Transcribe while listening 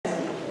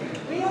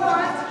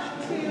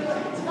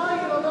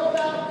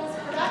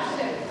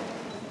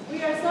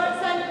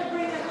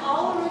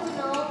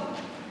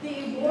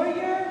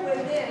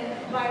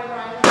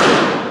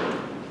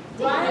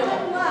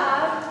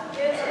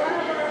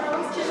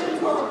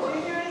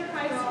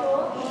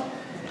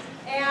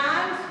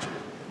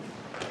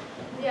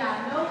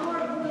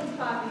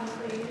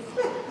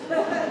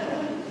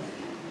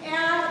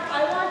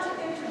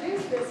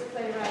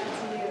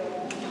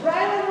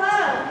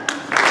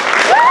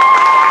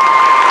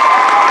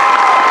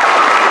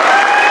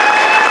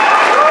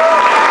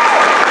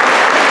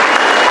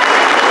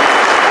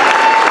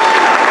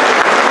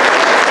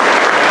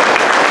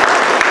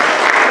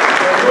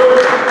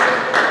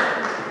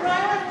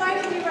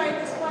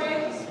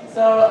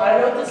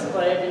this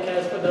play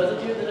because for those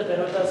of you that have been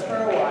with us for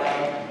a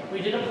while,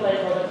 we did a play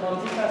called The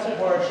Clumsy Festive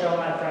Horror Show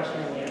my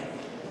freshman year.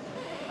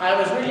 I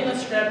was reading the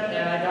script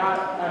and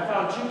I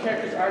found two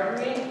characters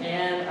arguing,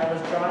 and I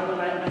was drawing one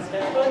night in my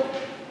sketchbook,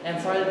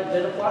 and so I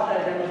did a plot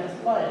diagram of this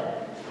play.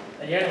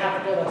 A year and a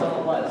half ago, that's all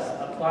it was,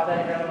 a plot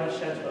diagram of my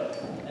sketchbook.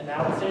 And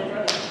now it's stage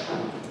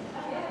running.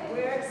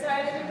 We're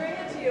excited to bring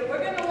it to you. We're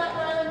going to let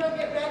Rylan go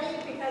get ready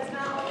because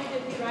not only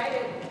did he write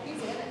it,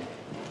 he's in it.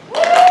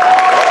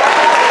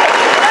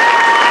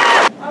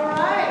 All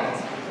right.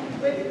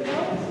 With no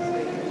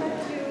further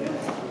ado,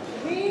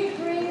 we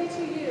bring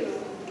to you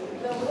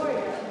the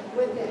warrior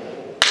within.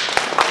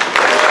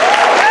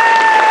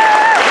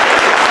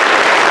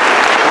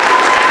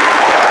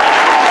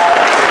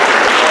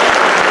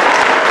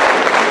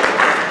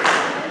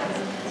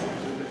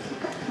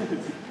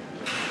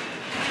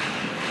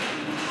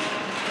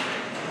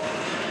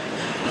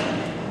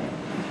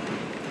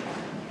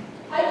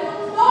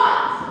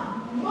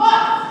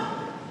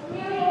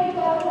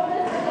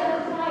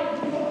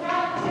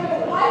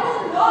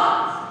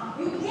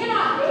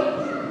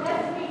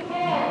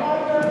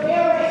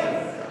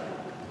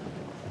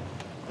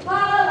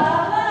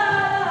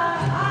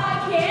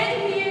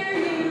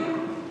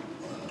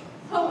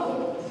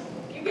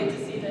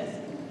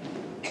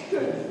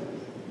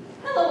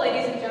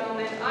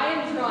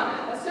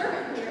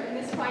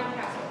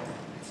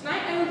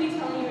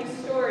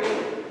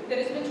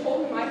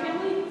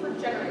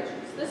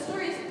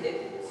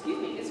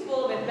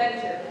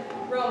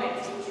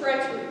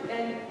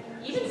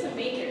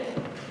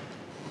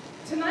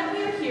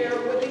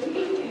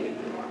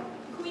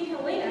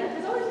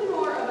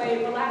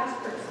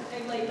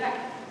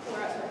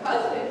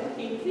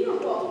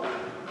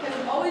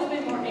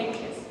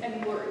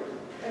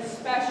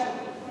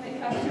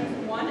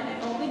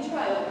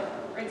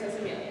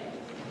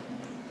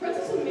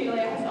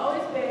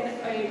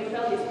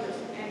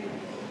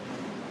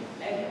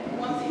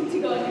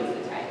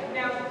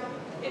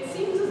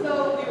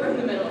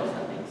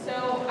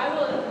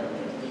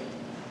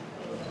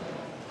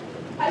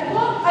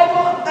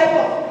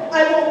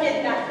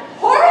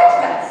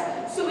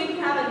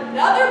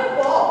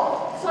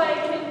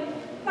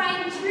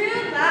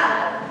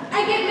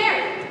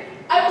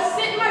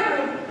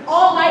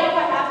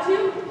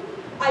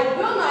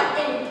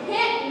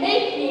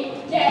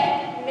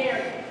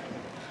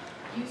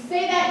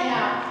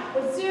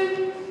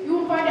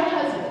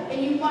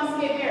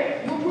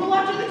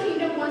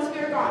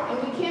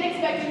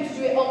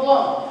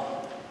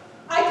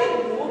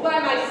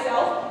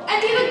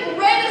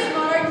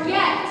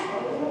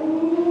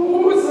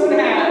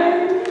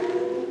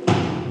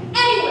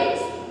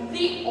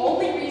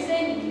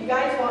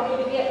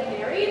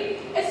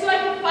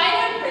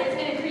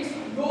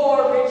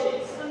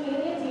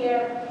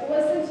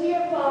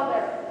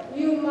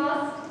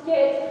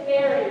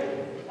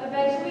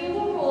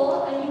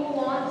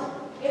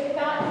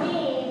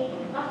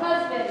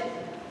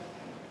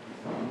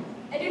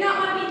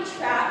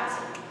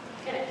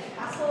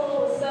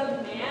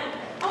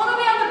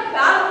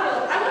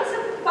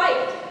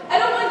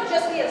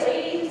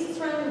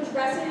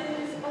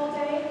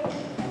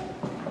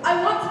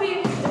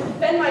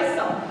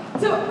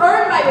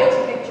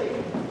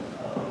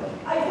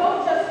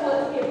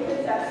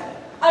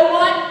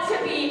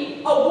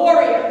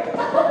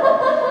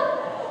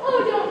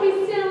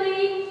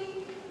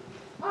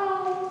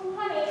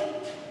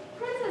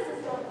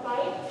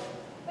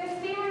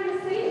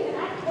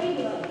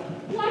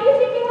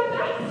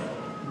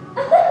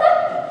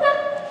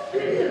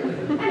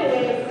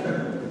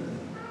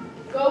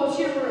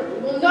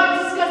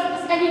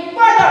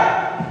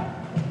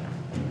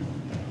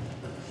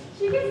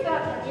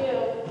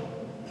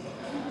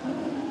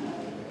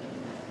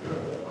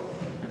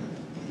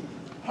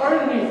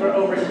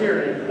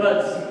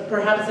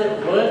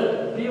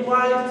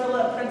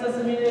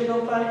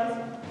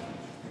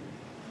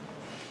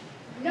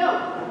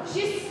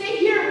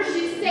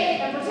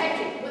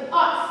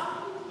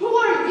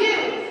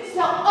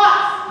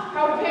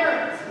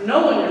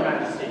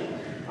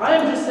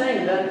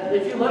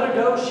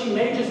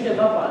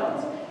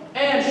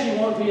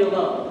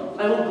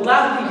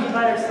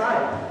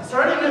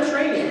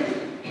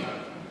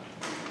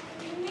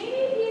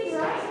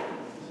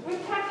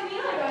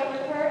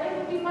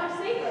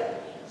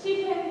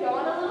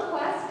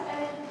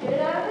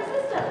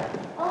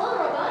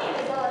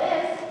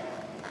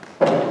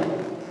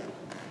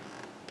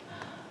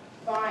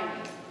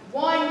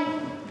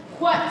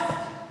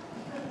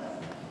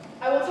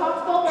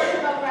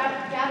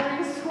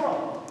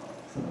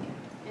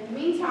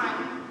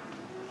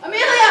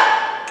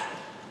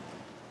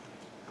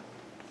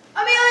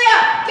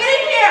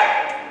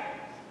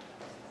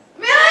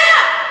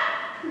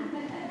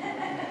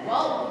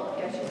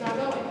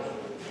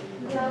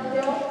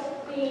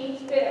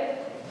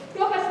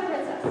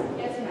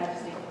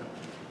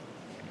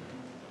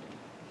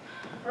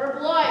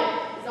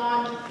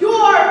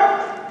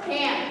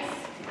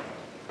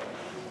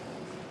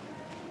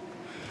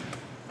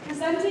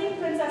 Presenting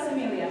Princess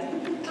Amelia.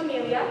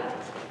 Amelia,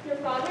 your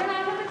father and I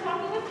have been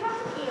talking with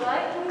Captain Eli,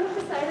 and we have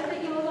decided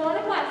that you will go on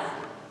a quest.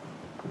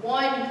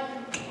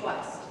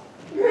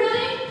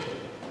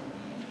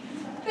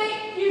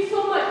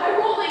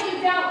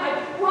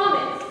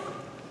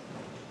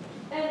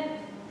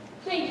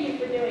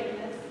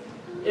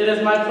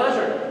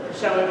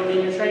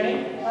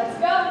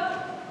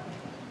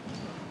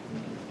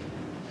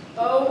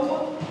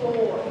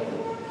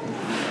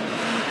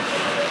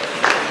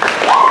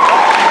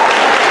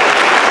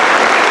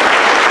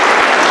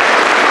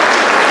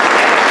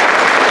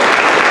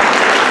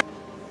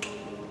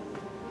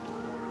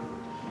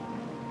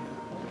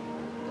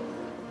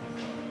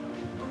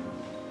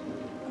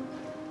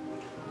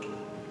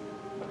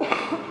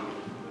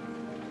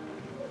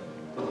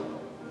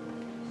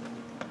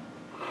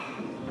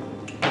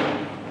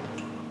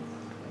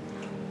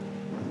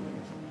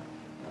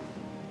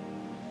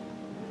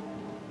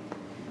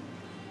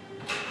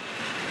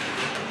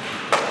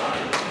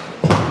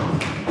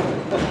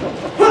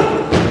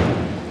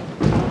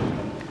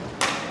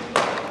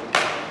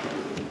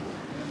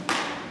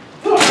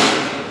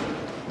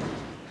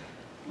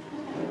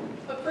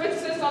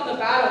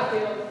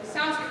 battlefield.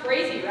 Sounds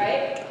crazy,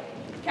 right?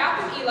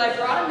 Captain Eli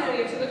brought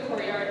Amelia to the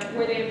courtyard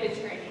where they have been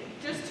training.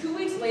 Just 2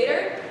 weeks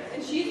later,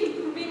 and she's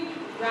improving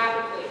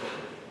rapidly.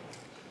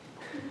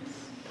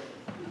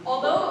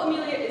 Although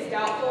Amelia is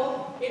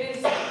doubtful, it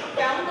is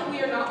found that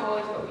we are not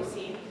always what we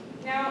seem.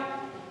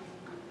 Now,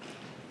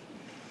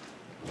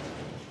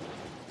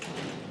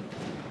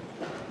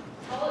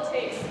 all it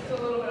takes is a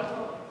little bit of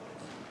hope.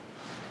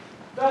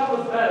 That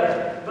was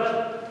better,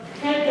 but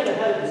you can't get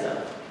ahead of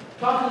yourself.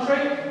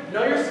 Concentrate,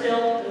 know your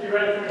skill, and be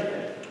ready for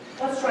anything.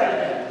 Let's try it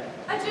again.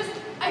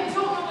 I don't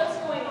know what's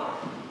going on.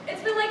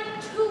 It's been like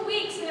 2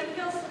 weeks and it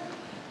feels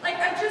like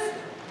I've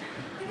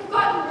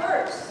gotten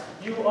worse.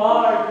 You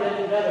are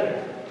getting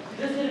better.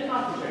 You just need to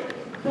concentrate.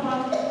 Come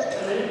on,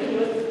 and then you can do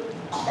it.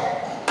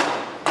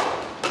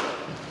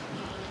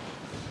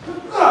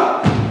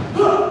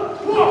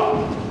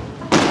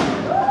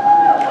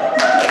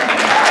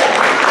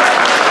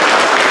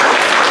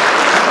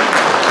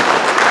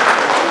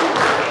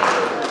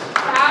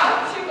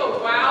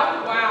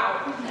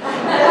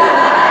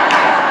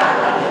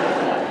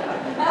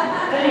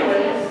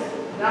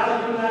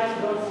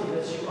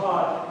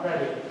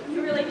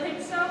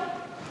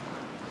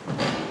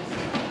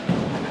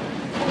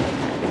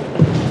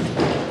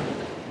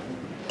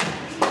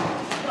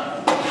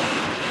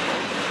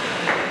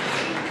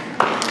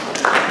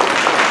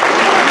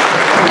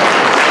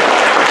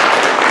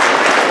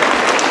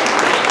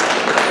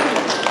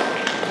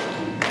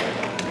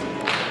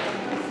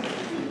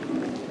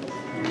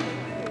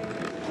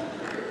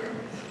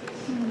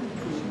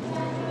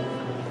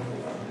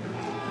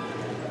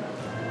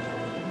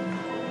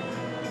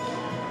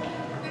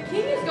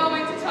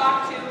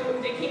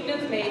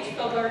 Mage,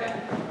 Felberta,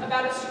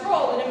 about a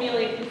scroll that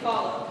Amelia can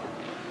follow.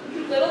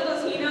 Little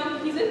does he know,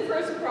 he's in for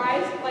a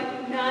surprise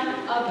like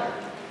none other.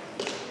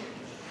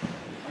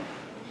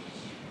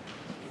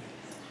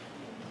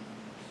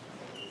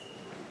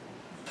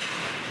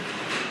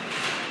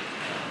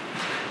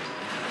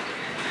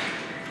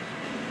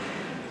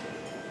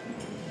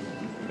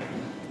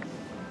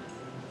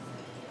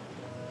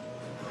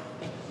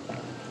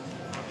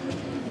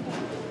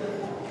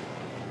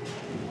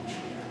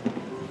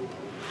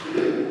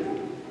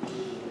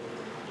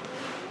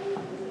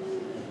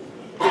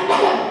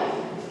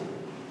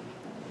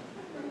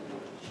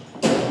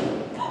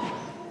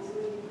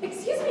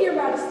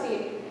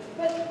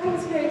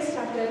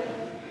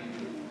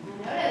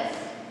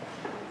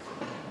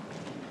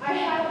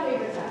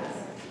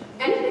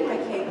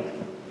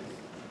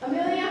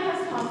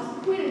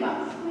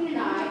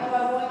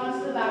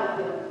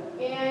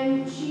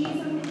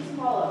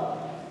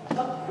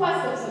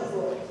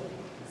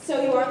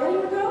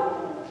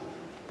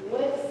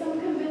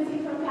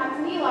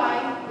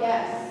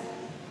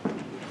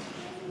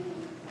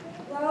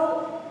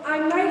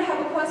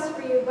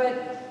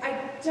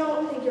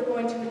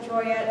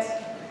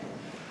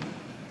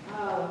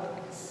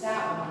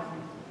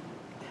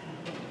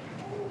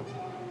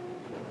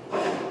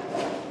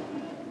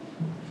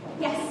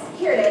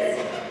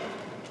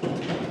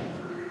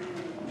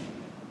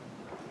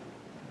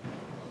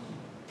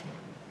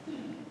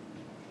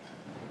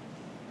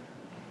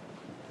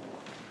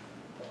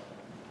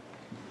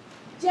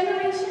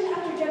 Generation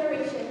after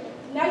generation,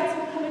 knights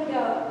will come and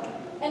go.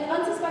 An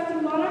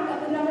unsuspecting monarch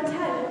of the number 10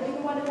 will be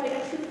the one to fight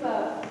a true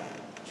foe.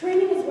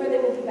 Training is where they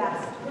will be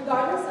best,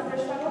 regardless of their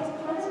struggle to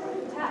conquer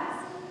the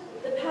test.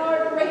 The power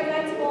of great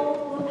knights of old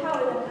will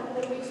empower them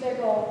as they reach their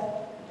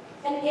goal.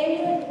 An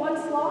amulet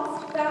once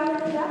lost, found in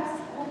the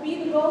depths, will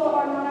be the goal of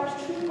our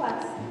monarch's true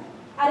quest.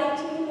 At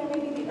 18, there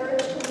may be the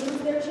urge to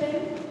lose their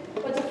chin,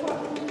 but to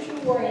front the true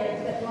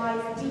warrior that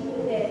lies deep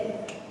within.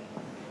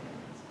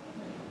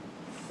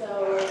 So,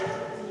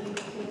 do you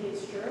think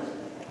it's true?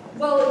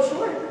 Well, in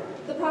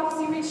short, the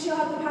prophecy reads she'll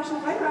have the passion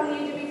to fight around the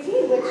age of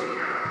 18, which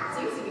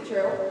seems to be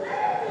true.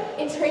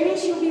 In training,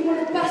 she'll be one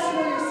of the best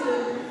warriors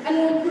seen, and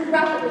will improve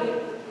rapidly.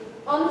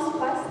 On this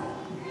quest,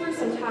 through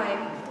some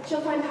time,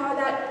 she'll find power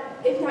that,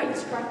 if not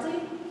used correctly,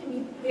 can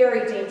be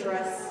very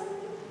dangerous.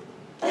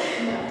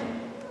 No,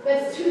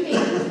 that's too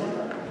dangerous for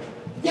her.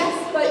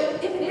 Yes, but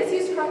if it is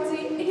used correctly,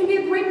 it can be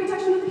a great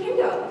protection of the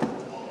kingdom.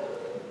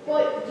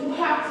 But you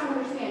have to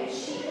understand,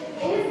 she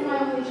is my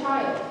only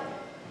child.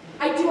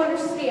 I do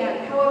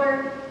understand,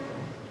 however,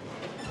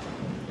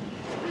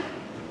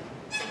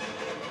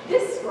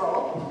 this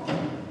scroll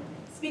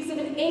speaks of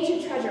an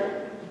ancient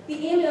treasure,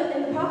 the amulet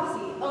in the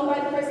prophecy, owned by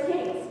the first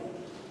kings.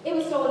 It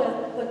was stolen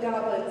of the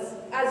goblins,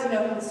 as you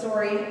know from the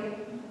story.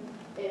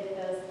 If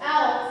those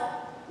elves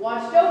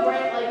watched over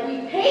it like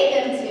we paid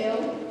them to,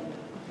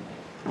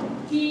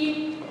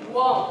 He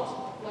won't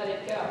let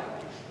it go.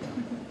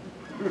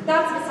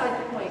 That's beside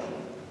the point.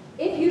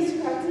 If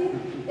used correctly,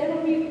 it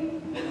will be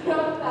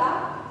brought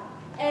back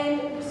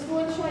and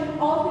restore the shrine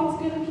of all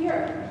things good and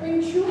pure,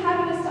 bring true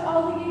happiness to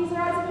all who gaze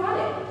their eyes upon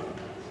it.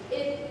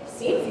 It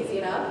seems easy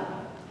enough.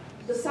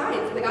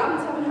 Besides, the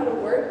goblins haven't had a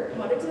word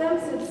muttered to them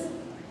since,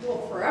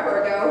 well,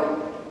 forever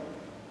ago.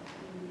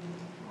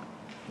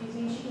 do you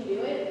think she can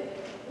do it?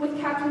 With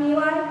Captain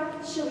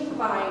Eli, she'll be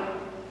fine.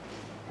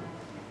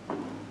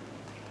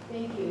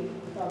 Thank you,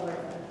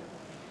 Felberta.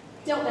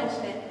 Don't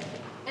mention it.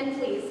 And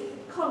please,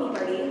 call me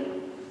Birdy.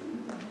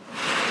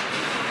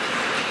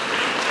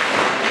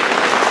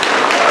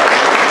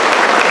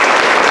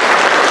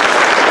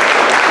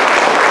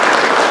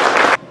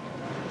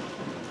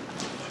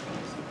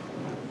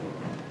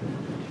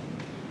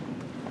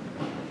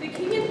 The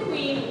king and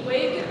queen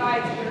waved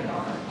goodbye to their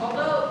daughter,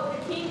 although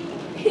the king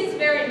is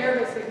very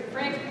nervous and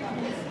frantic about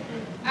this.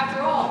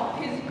 After all,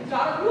 his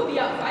daughter will be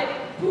out fighting.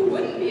 Who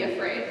wouldn't be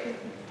afraid?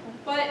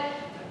 But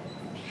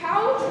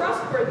how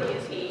trustworthy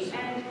is he,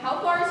 and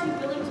how far is he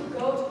willing to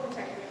go to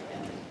protect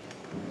him?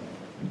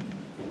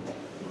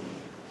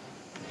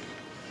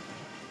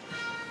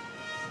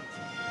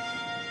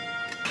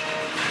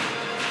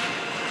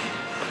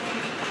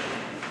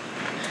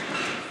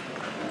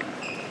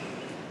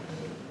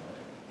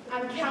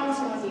 I'm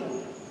counting on you.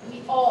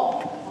 We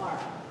all are.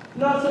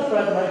 Not to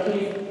fret, my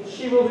king.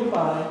 She will be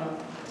fine.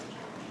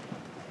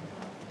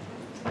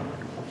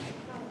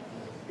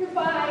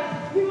 Goodbye.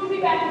 We will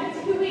be back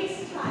in 2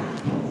 weeks' time.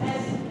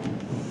 And,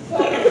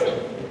 well,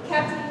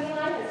 Captain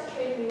Rylan has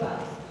trained me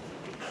well.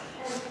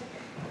 And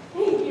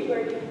thank you,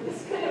 Birdy.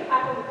 This couldn't have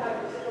happened without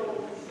your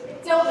scroll.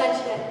 Don't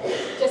mention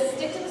it. Just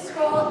stick to the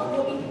scroll and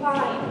you'll be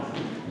fine.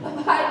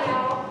 Bye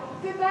now.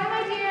 Goodbye,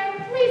 my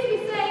dear. Please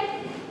be safe.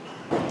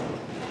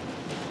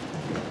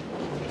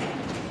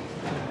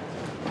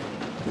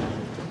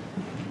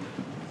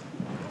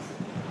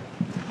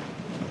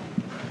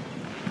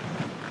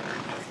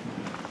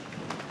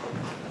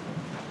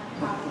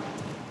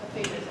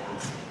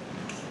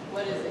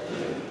 What is it?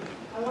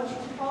 I want you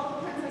to follow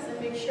the princess and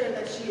make sure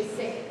that she is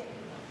safe.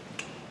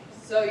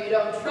 So you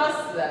don't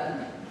trust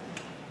them?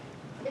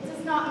 It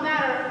does not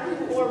matter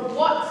who or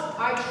what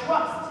I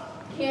trust.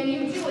 Can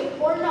you do it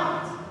or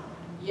not?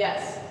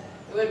 Yes,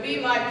 it would be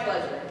my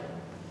pleasure.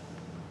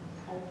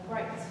 All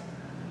right.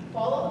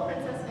 Follow the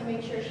princess and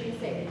make sure she's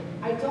safe.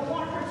 I don't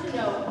want her to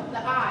know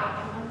that I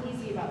am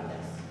uneasy about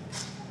this.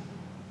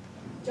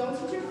 Don't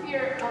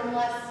interfere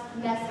unless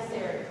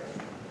necessary.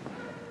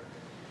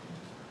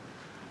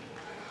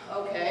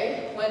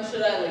 Okay, when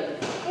should I leave?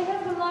 It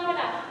has been long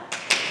enough.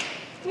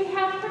 We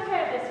have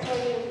prepared this for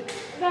you.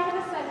 Back of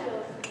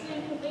essentials.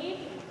 You can leave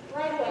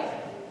right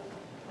away.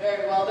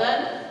 Very well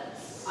then,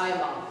 I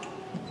am off.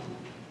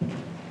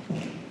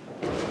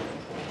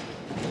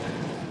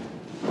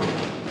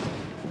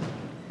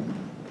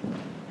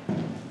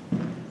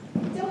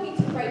 Don't be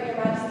too frightened, Your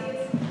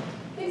Majesties.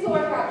 Things will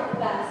work out for the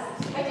best.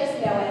 I just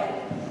know it.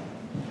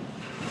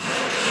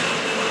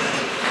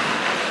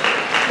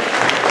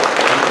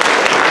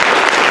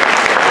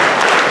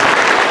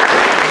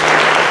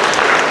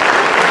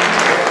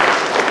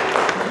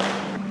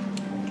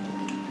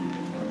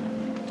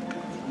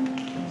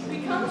 We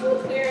come to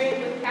a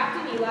clearing with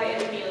Captain Eli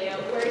and Amelia,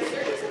 where a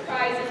certain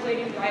surprise is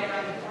waiting right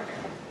around the corner.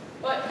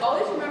 But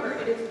always remember,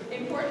 it is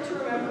important to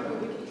remember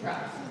who we can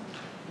trust.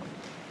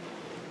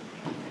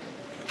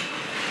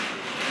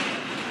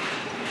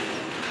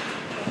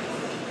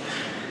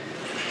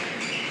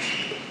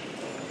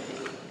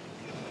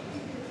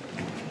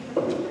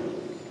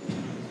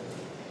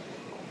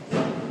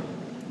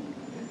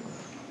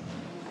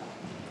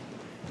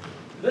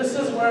 This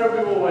is where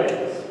we will wait.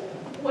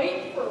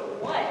 Wait for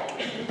what?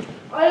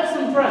 I have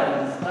some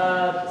friends,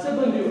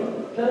 sibling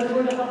duo, that is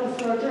going to help us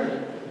through our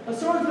journey. A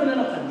swordsman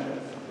and a huntress.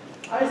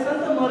 I sent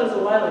them letters a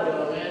while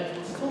ago and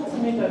was told to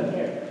meet them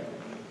here.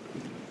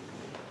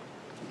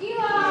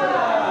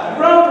 Eli!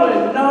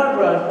 Rowan,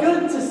 Nara,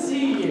 good to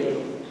see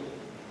you.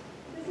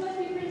 This must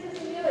be Princess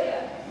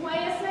Amelia. Why,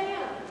 yes, I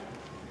am.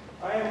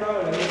 I am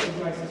Rowan, and this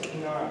is my sister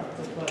Nara.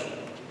 It's a pleasure.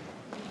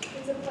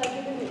 It's a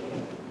pleasure to meet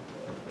you.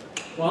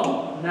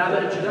 Well, now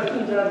that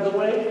introductions are out of the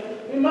way,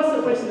 we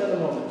mustn't waste another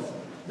moment.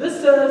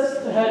 This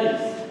says to head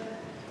east.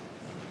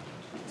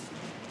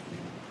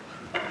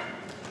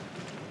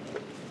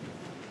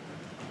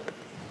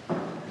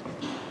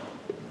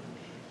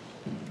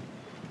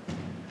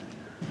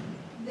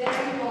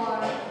 There you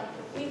are.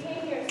 We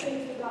came here as soon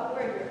as we got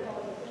word you were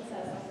following the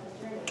princess on this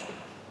journey.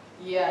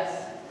 Yes,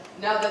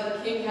 now that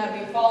the king had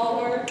me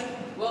follow her,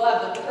 we'll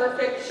have the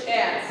perfect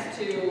chance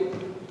to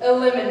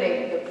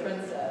eliminate the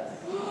princess.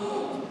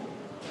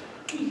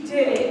 We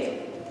did it!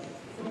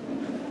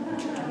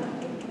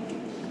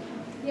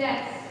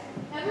 Yes.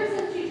 Ever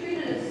since she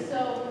treated us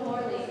so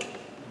poorly,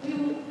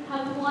 we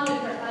have wanted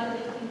her out of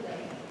the kingdom.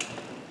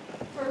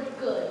 For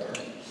good.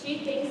 She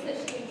thinks that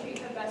she can treat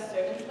her best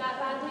servants that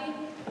badly?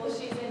 Well,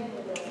 she's in for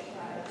a real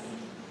surprise.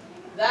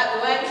 That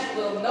wench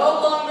will no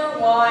longer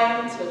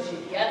whine till she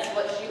gets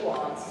what she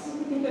wants.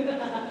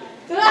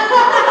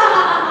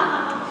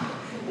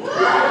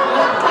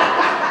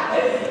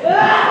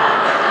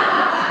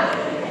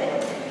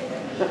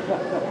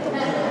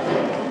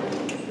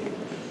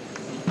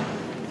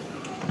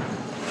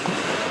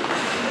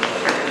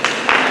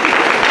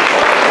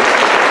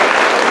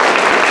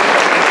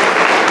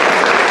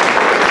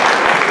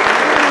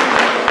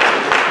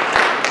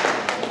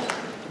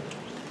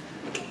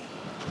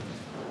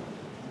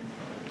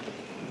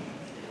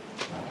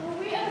 Are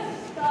we at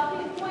a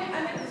stopping point?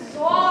 I'm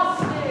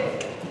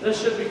exhausted.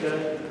 This should be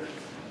good.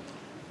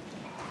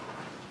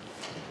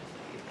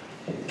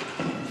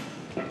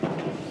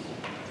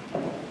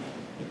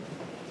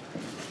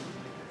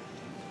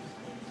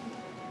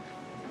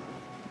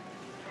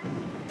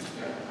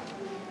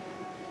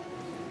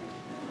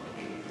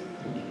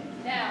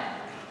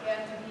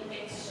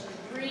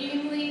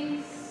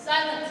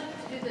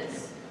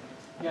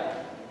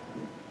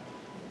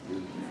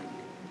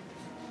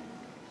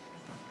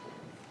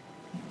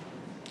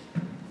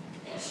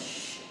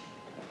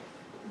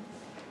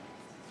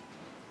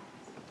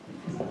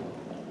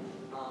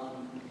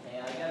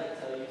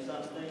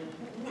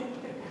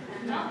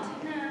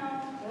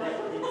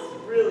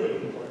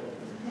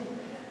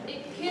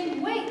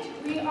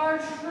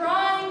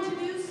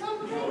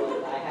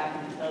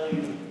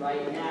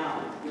 now.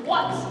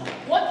 What?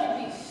 What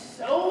could be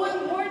so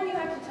important you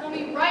have to tell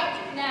me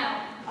right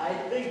now? I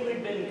think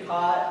we've been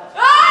caught.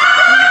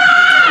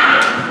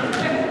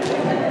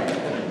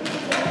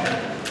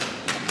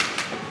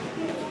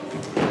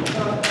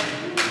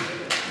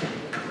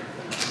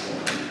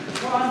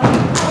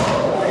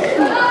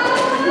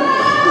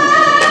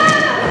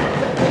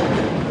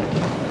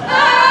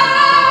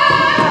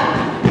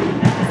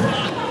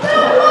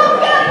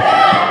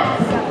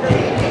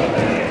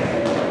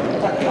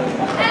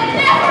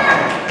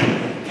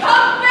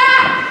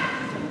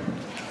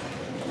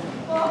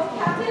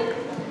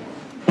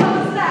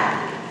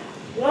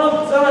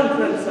 Well done,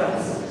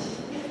 Princess.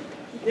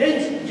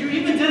 You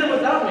even did it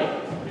without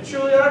me. You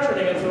truly are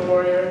turning into a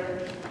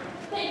warrior.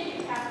 Thank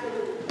you, Captain.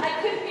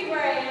 I couldn't be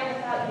where I am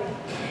without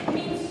you. It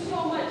means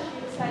so much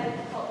you decided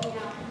to help me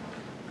out.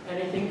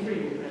 Anything for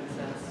you,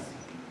 Princess.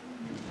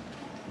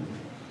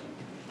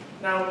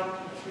 Now,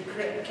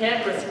 we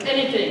can't risk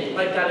anything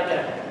like that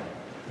again.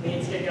 We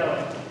need to get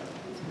going.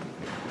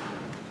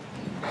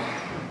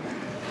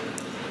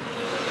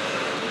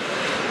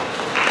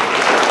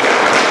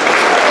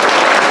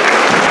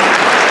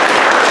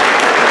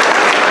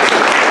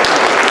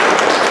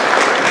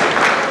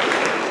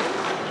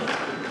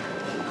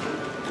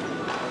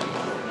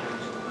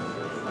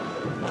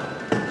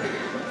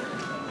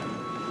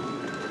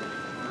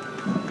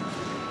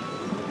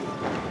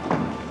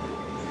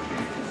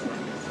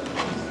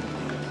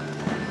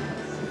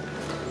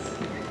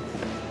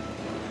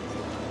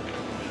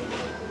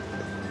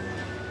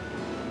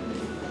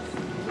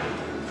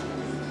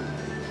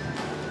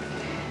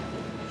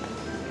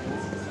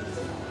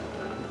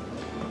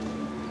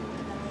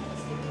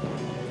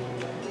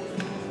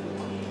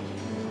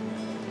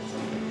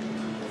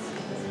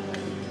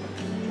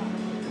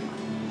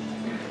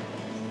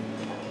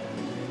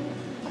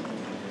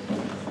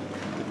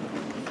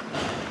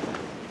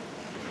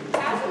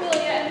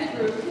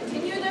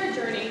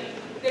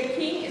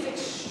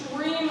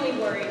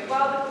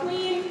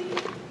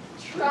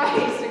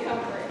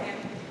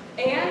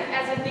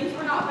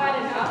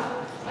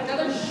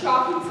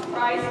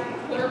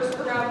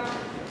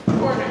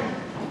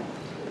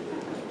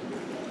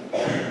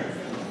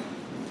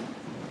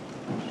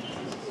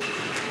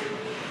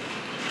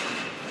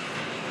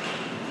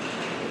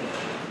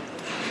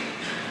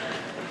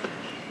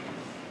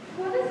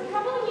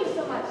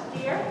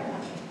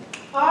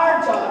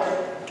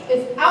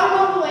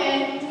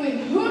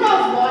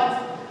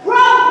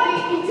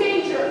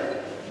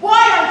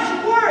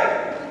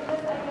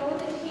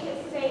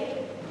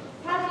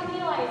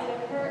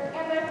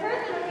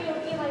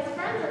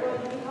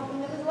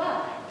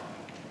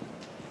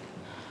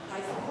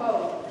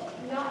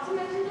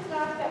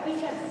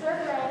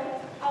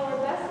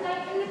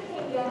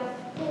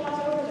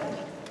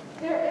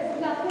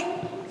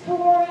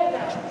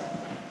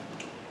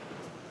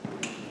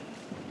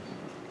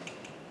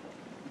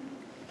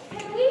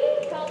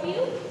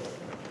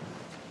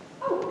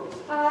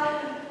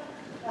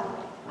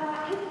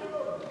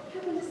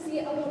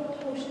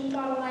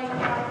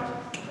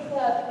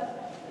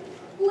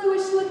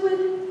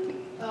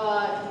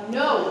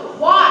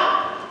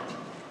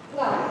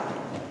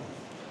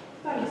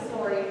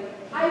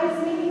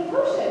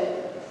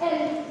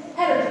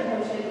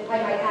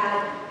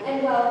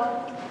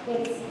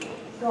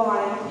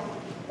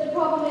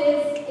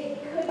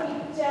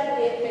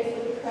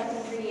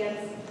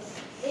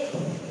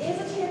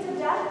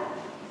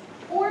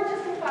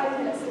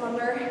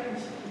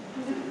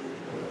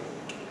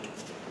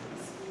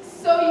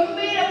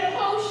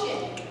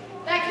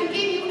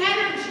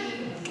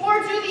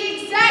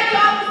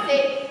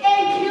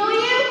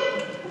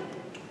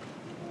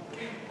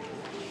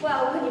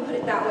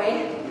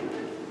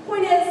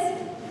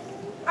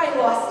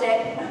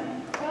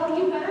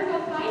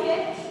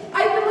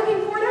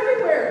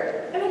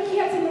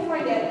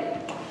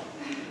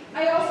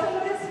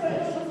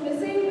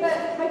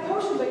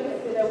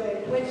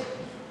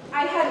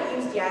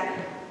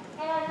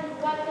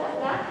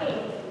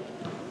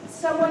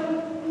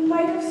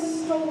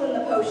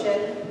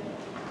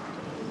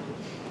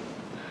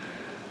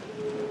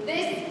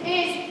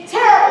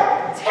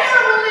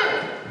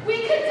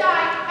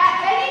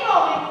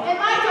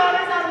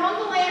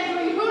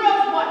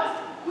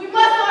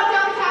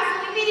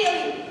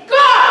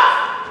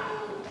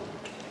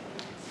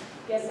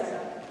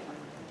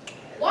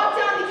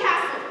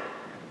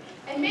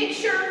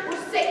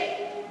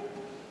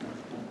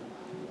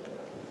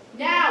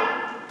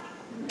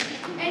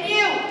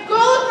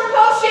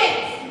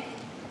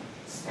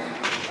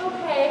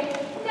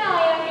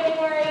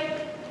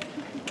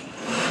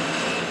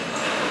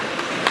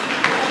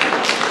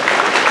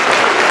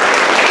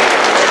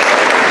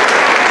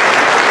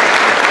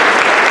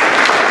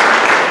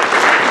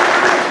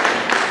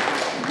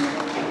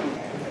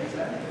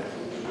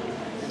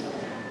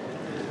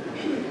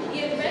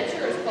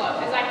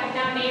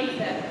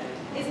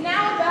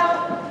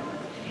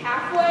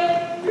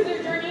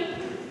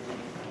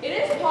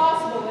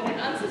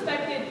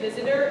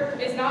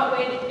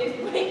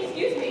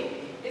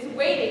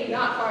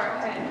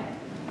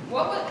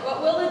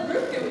 What will the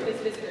group do with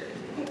this visitor?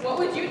 What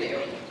would you do?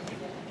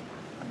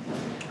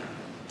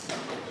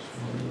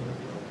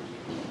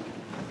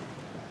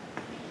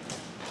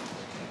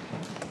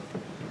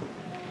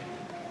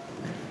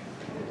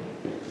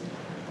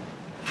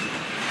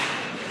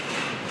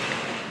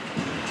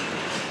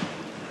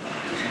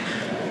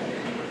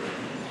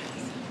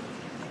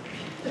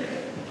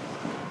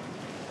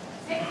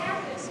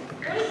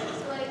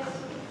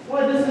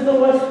 Why, this is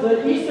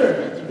the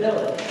eastern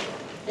village.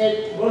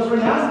 It was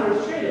renowned for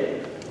its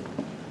trading.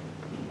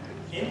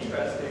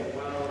 Interesting.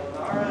 Well,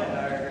 Nara and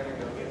I are going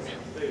to go get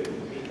some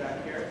food. Meet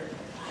back here.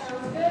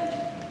 Sounds good.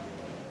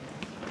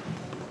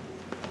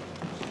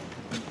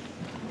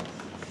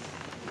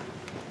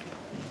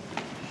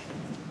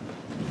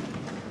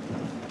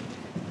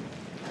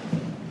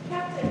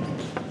 Captain,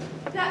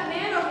 that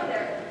man over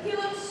there, he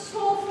looks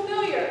so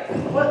familiar.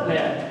 What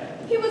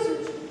man? He was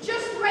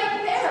just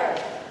right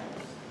there.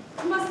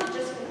 He must have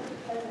just been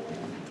present.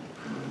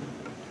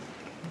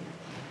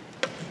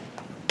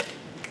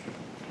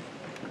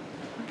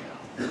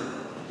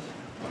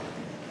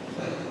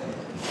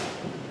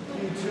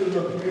 You two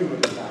look new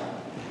in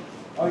town.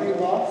 Are you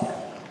lost?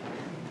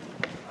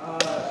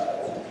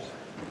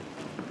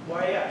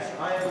 Why, yes.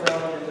 I am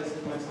Rowan, and this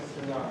is my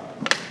sister Nara.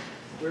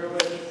 We're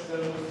with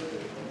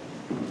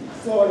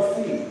So I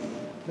see.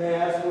 May I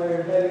ask where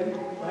you're heading?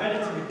 We're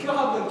headed to the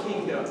Goblin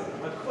Kingdom.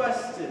 My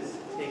quest is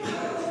taking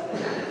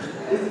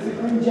us. Is it the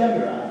green gem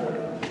you're after?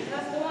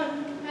 That's the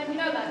one. How do you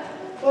know that?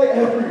 Like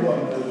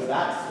everyone knows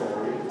that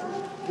story.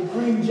 The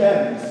green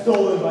gem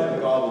stolen by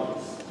the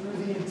goblins. Threw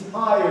the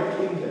entire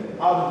kingdom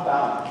out of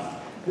balance.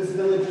 This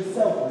village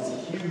itself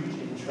was huge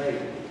in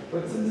trade,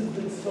 but since it's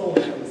been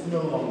stolen, it's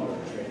no longer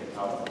a trade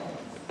out of balance.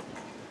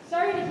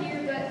 Sorry to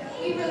hear, but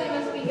we really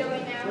must be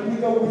going now. Let me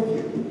go with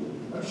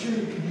you. I'm sure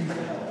you could use the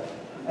help.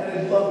 And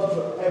I'd love to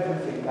put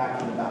everything back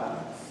in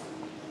balance.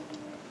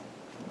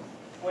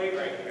 Wait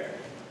right here.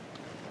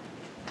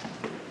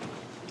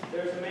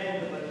 There's a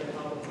man who'd like to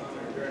help us on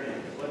our journey.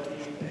 What do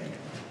you think?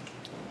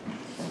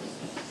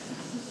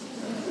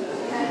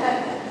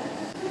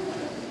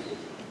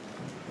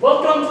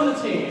 Welcome to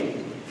the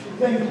team.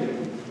 Thank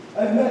you.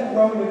 I've met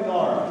Rowan and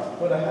Nara,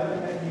 but I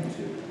haven't met you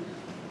two.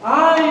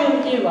 I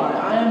am Eli.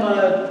 I am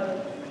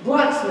a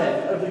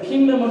blacksmith of the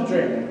Kingdom of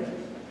Rayne.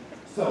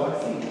 So I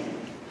see.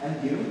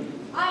 And you?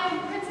 I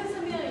am Princess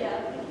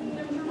Amelia of the Kingdom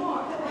of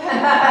Vermont.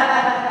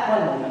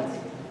 One moment.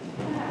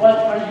 What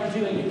are you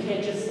doing? You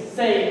can't just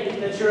say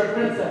that you're a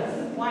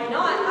princess. Why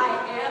not?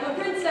 I am a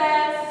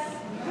princess.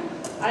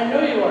 I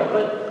know you are,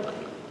 but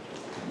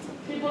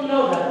people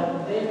know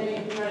that. They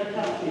may try to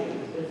catch you,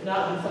 if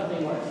not do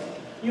something worse.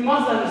 You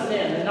must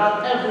understand that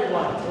not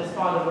everyone is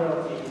fond of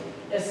royalty,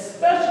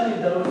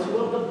 especially those who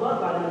have the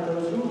bloodline of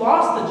those who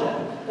lost the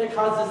gem that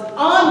causes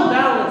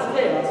unbalanced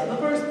chaos in the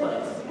first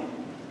place.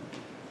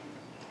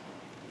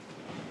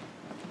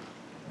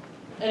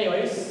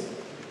 Anyways,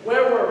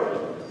 where were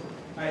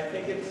we? I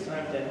think it's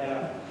time to head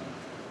out.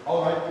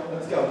 All right,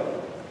 let's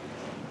go.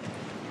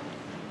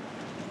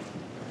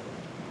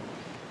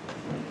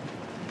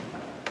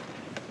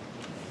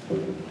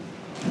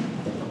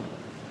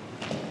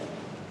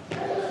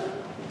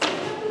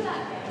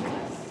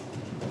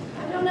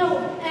 I don't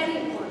know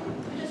anyone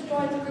who just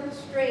joins a group of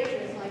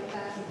strangers like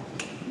that.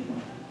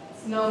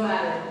 It's no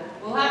matter.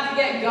 We'll have to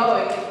get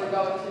going if we're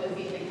going to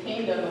defeat the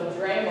Kingdom of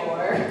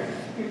Draymore.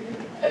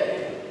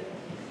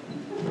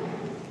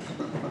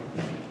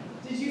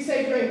 Did you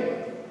say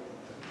Draymore?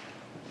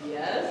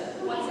 Yes,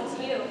 What's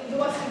it to you? The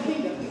Western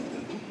Kingdom.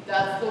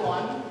 that's the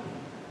one.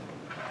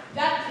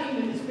 That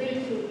kingdom has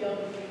ridiculed the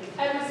Elven Kingdom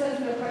ever since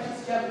their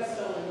precious gem was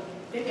stolen.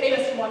 They paid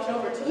us to watch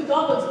over it till the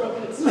goblins broke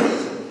in its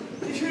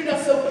street. They treated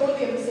us so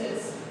poorly ever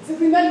since, as if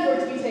we meant for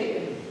it to be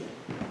taken.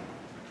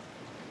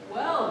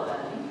 Well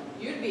then,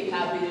 you'd be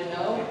happy to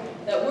know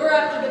that we're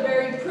after the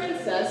very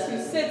princess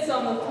who sits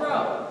on the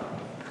throne.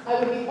 I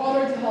would be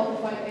honored to help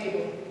if I'm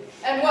able.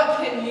 And what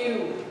can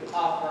you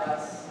offer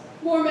us?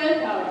 More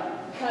manpower,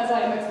 as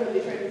I am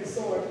expertly trained with the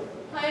sword.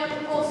 I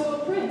am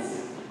also a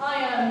prince. I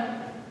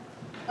am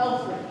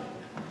AElfric,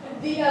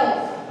 the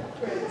elf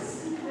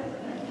prince.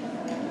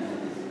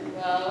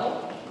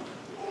 Well,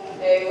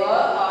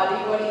 Aella,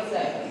 Audie, what do you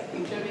say?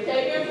 Should we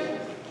take him?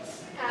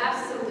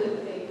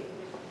 Absolutely.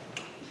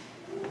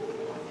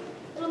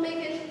 It'll make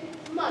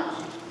it much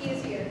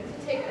easier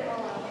to take them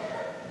all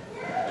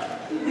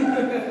out.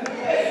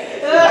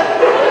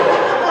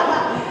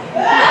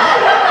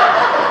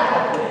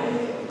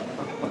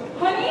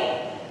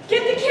 Honey,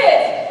 get the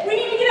kids. We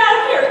need to get out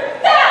of here.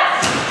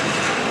 Fast!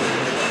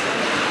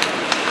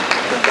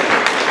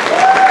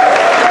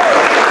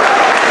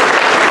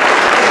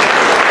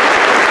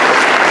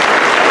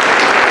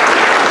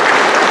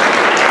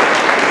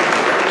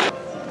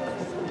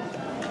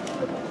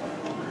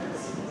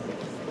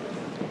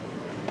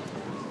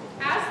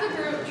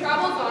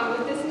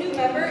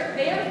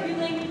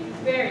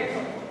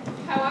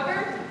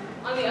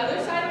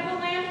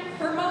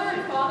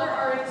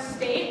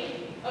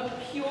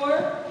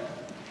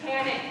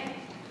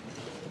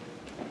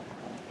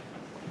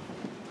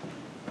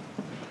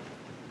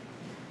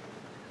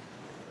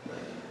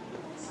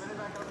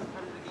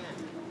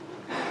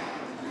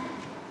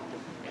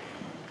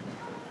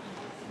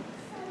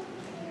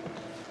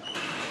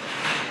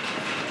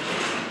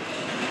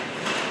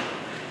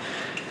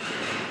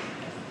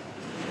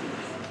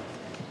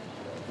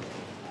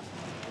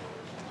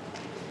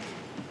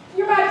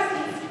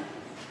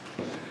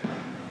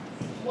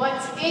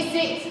 is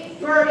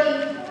it,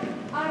 Birdy?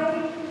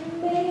 I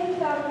may have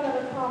found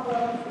another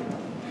problem.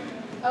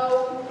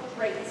 Oh,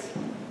 great.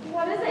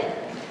 What is it?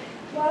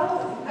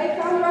 Well, I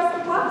found the rest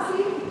of the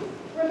prophecy.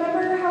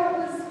 Remember how it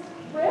was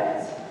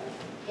ripped?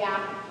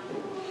 Yeah.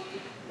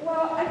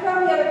 Well, I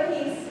found the other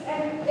piece,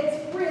 and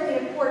it's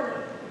really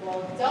important.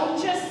 Well,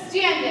 don't just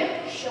stand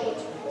there. Show it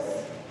to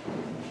us.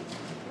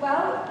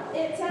 Well,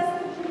 it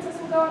says the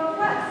princess will go on a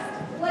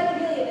quest, like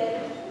Amelia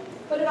did,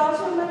 but it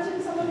also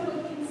mentions someone who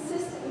would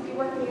consistently be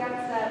working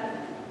against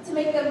them to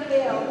make them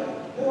fail,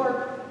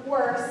 or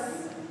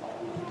worse.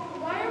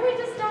 Why are we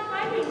just not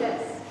finding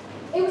this?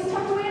 It was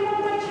tucked away in one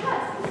of my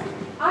chests.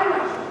 I'm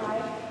not sure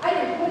why. I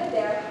didn't put it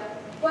there,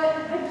 but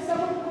I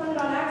stumbled upon it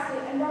on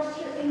accident and rushed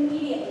here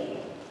immediately.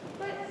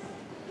 But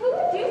who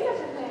would do such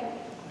a thing?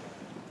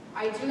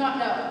 I do not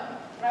know,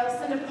 but I will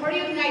send a party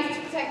of knights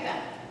to protect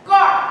them.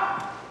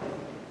 Guard!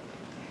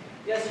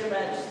 Yes, Your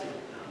Majesty.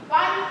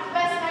 Find the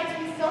best knights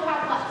we still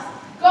have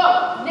left.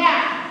 Go,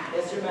 now!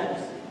 Yes, Your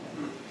Majesty.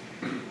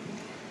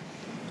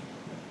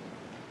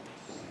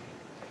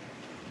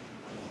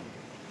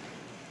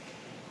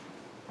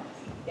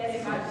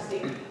 Yes, Your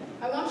Majesty.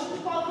 I want you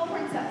to follow the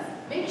princess.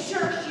 Make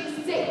sure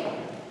she's safe.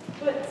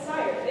 But,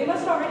 sire, they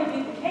must already be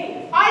in the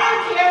cave. I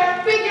don't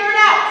care. Figure it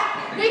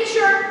out. Make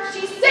sure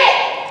she's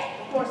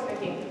safe. Of course, my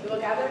king. We will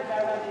gather a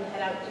caravan and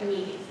head out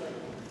immediately.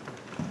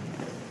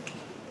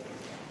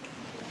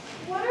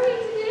 What are we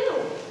to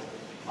do?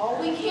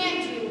 All we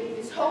can do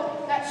is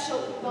hope that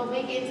they'll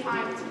make it in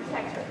time to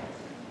protect her.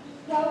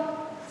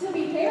 Well, to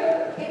be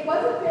fair, it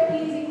was a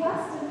fairly easy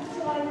quest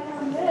until I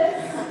found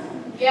this.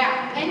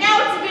 Yeah, and now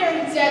it's a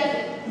very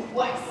deadly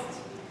quest.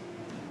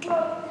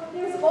 Well,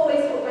 there's always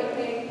hope, I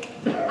think.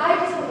 I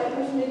just hope my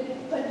person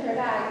didn't put in her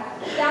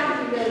bag. That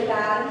could be really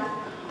bad.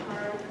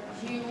 Are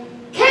you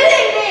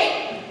kidding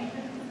me?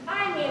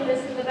 I mean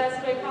this in the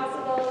best way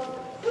possible.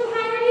 Who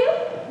hired you?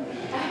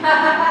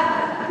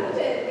 You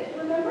did,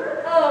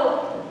 remember?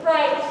 Oh,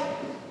 right.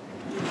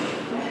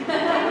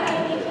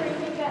 I need to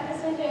repeat that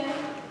decision.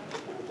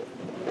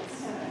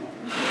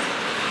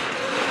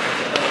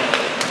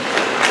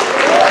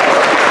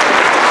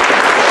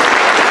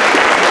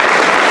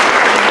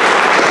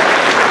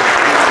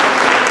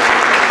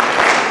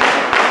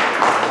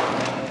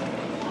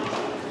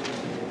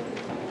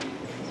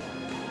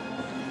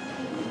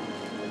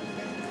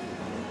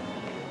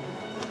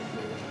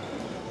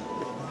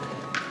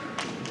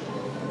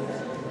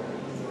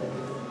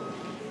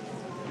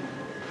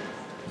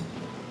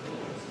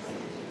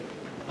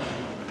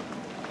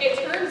 It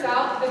turns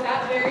out that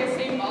that very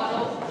same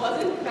bottle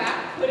was in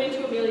fact put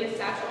into Amelia's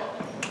satchel.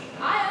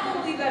 I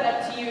will leave that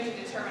up to you to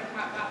determine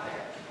how it got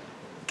there.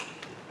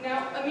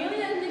 Now,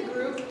 Amelia and the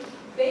group,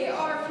 they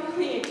are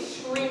feeling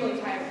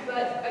extremely tired,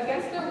 but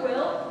against their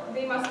will,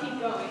 they must keep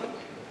going.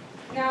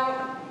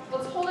 Now,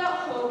 let's hold out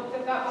hope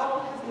that that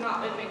bottle has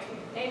not been mixed with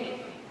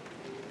anything.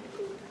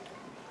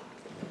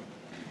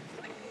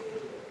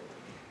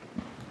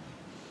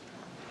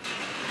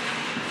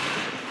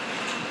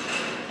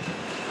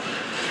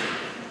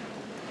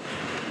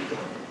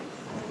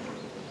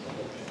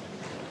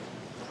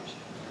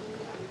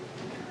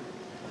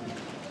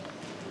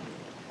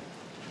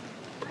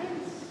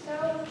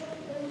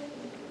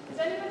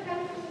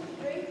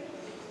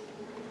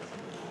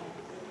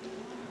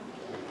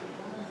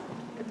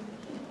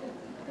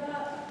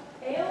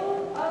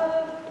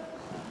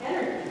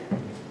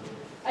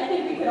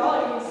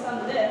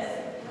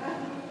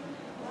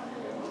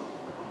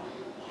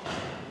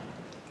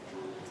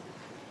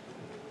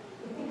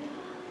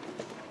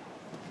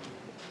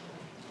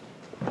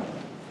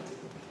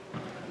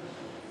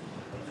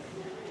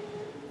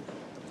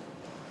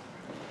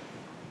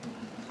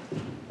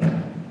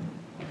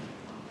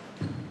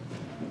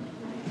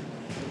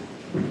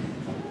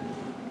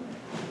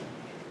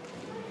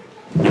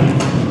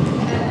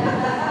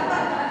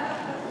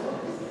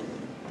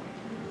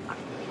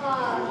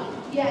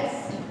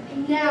 Yes,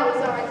 now is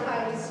our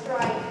time to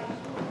strike.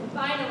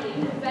 Finally,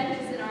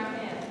 revenge is in our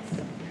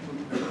hands.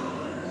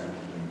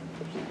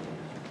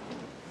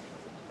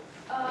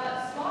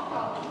 Small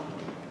problem.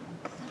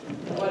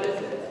 What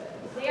is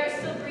it? They are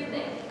still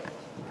breathing.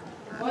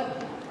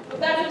 What? But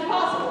that's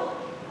impossible.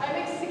 I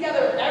mixed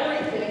together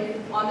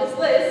everything on this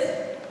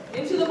list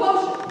into the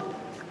potion.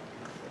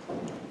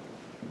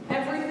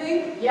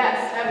 Everything?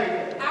 Yes,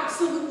 everything.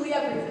 Absolutely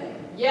everything.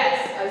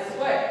 Yes, I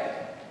swear.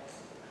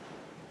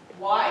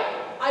 Why?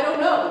 I don't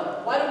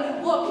know. Why don't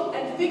you look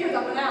and figure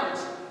that one out?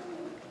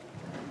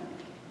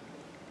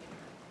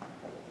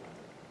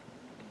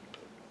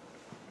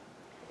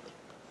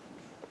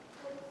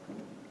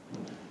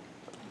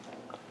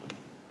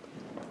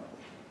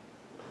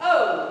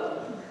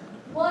 Oh.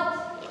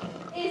 What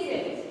is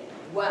it?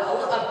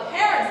 Well,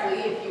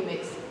 apparently, if you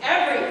mix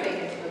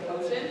everything into the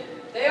potion,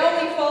 they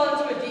only fall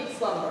into a deep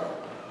slumber.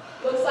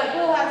 Looks like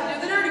we'll have to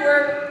do the dirty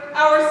work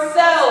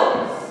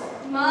ourselves.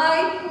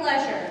 My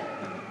pleasure.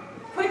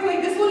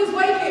 Quickly, this one is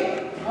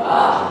waking.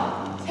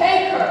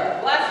 Take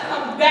her,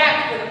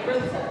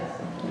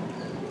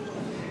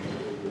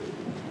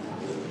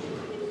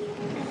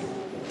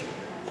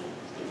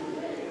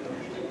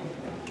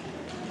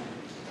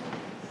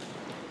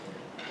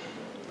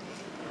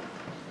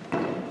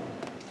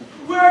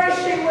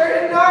 King,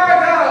 where did Nara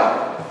go?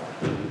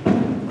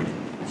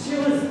 She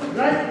was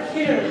right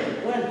here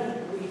when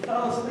we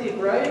fell asleep,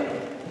 right?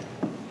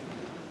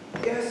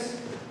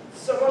 Yes,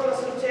 someone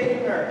must have taken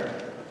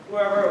her.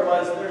 Whoever it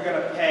was, they're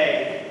gonna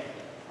pay.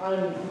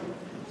 I'm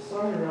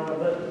sorry, Rowan,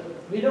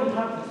 but we don't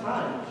have the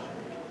time.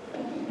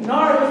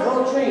 Nara is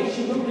well trained.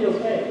 She will be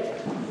okay.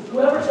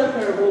 Whoever took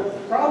her will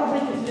probably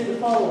continue to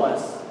follow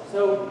us,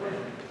 so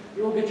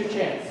you will get your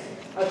chance.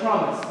 I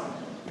promise.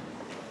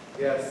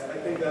 Yes, I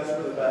think that's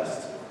for the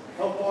best.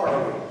 How far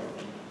are we?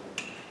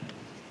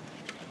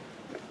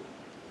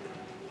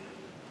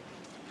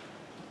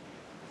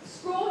 The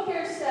scroll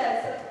here says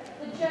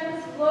that the gem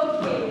is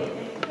located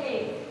in a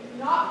cave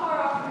not far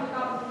off from the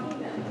Goblin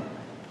Kingdom.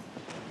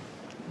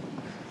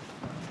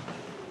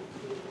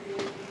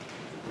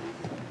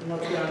 We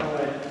must be on our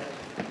way.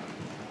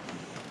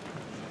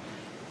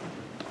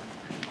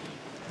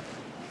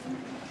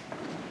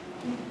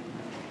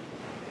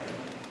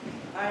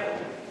 I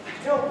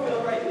don't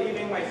feel right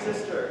leaving my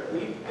sister.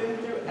 We've been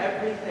through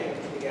everything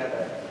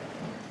together.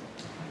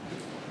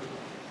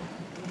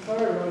 I'm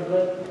sorry, Rowan,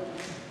 but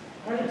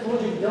I already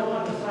told you don't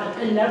have the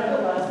time. And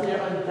nevertheless, they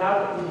are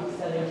undoubtedly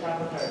setting a trap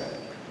with her.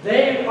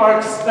 They are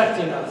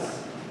expecting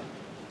us.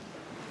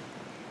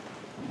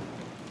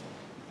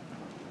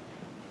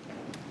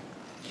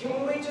 Can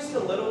we wait just a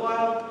little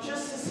while,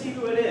 just to see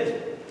who it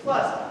is?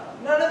 Plus,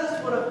 none of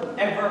this would have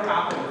ever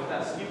happened if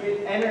that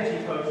stupid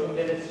energy potion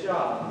did its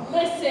job.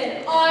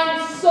 Listen,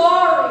 I'm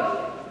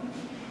sorry.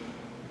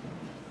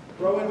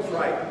 Rowan's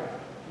right.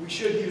 We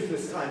should use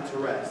this time to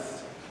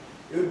rest.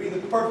 It would be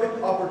the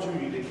perfect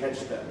opportunity to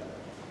catch them.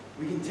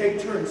 We can take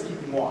turns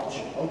keeping watch.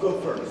 I'll go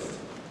first.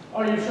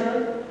 Are you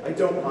sure? I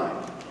don't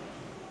mind.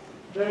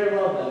 Very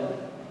well then.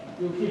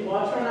 You'll keep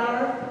watch for an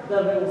hour,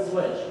 then we will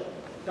switch.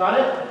 Got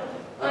it?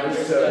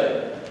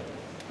 Understood.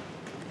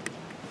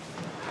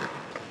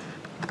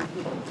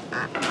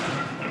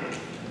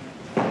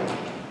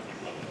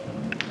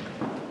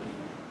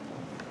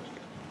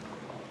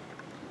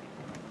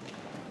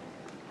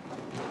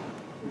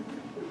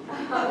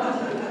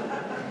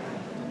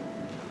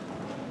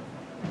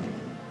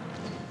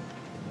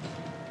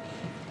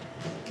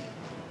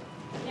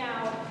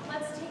 Now,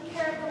 let's take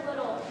care of the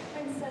little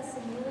Princess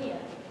Amelia.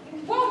 You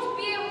won't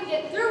be able to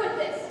get through with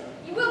this.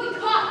 You will be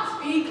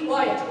caught. Be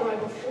quiet, or I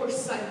will force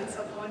silence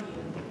upon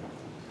you.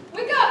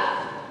 Wake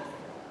up!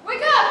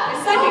 Wake up! I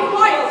said be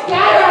quiet!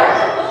 Scatter!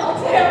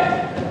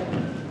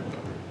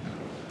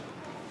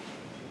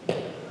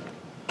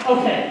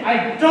 Okay,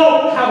 I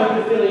don't have a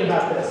good feeling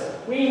about this.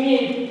 We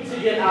need to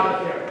get out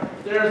of here.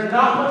 There's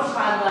not much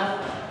time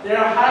left. They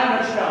are hiding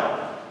our shell.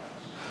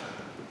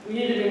 We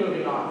need to be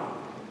moving on.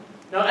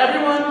 Now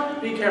everyone,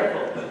 be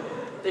careful.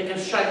 They can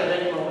strike at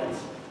any moment.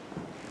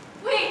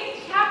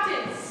 Wait,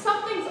 Captain,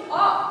 something's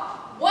off.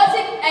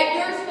 Wasn't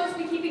Edgar supposed to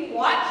be keeping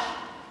watch?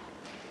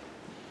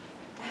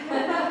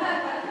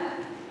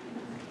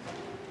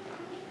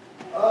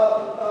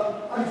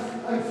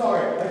 I'm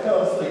sorry. I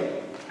fell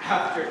asleep.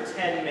 After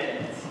 10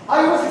 minutes.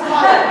 I was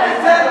tired. I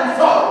said I'm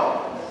sorry.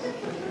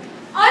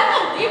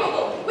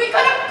 Unbelievable! We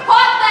could have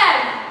caught them!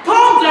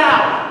 Calm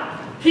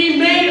down! He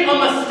made a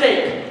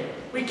mistake.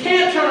 We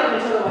can't turn on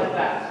each other like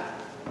that.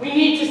 We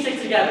need to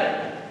stick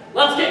together.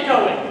 Let's get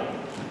going.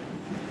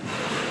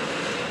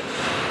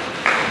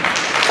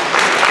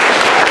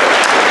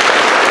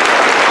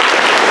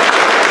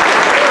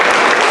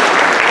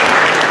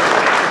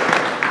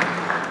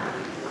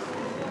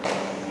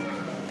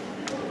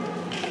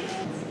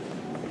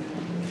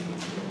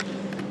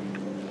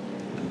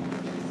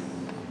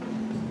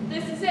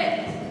 This is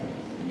it.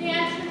 The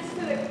entrance to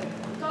the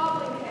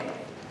Goblin Cave.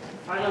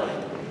 Finally,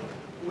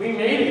 we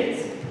made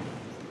it.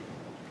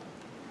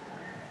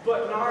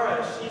 But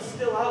Nara, she's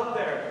still out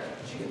there.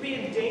 She could be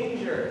in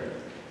danger.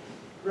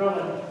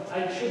 Rowan,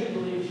 I truly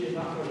believe she is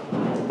not going to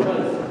die,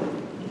 because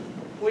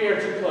we are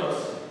too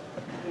close.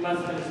 We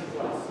must finish the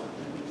quest.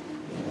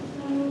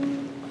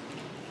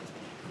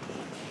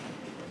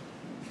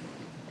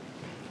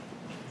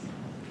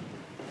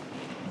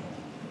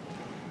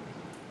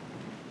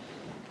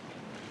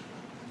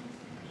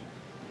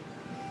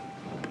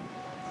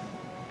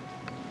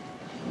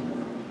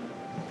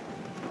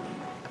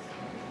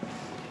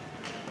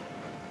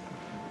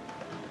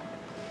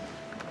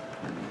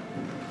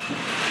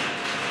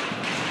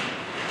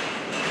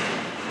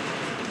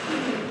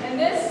 And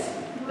this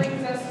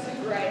brings us to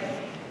Graye.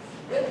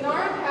 With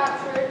Nara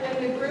captured and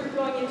the group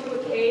going into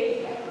a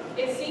cave,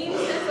 it seems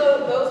as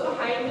though those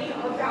behind me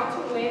are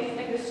bound to win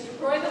and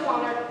destroy the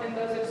monarch and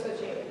those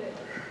associated with it.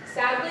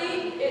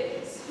 Sadly,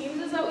 it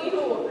seems as though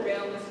evil will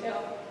prevail in this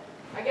tale.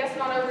 I guess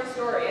not every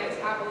story ends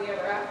happily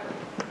ever after.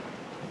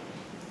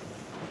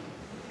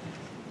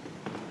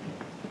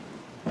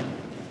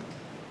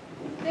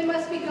 They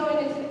must be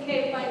going into the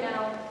cave by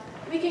now.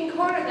 We can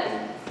corner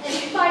them and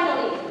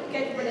finally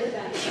get rid of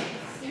them.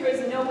 There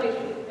is no way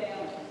he would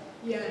fail.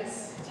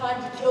 Yes,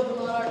 time to kill the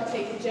monarch and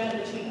take the gem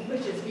to cheat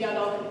riches beyond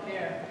all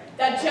compare.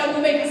 That gem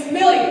will make us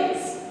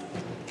millions!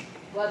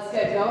 Let's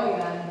get going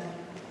then.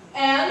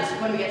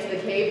 And When we get to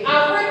the cave,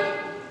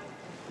 AElfric,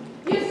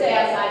 you stay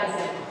outside and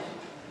sandwich.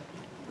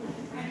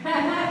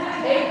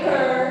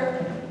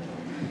 Edgar.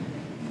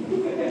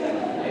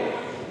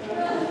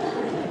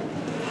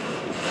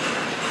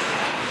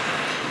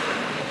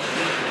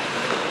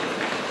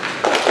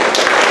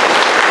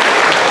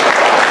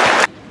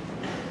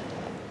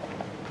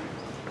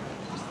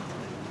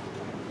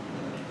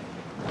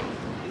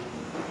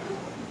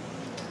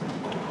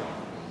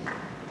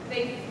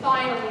 They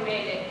finally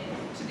made it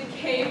to the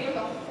cave where the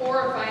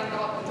horrifying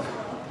goblins were.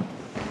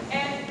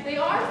 And they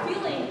are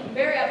feeling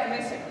very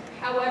optimistic.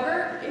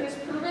 However, it has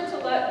proven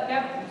to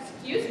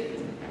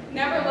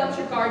never let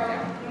your guard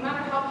down, no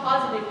matter how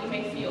positive you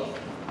may feel.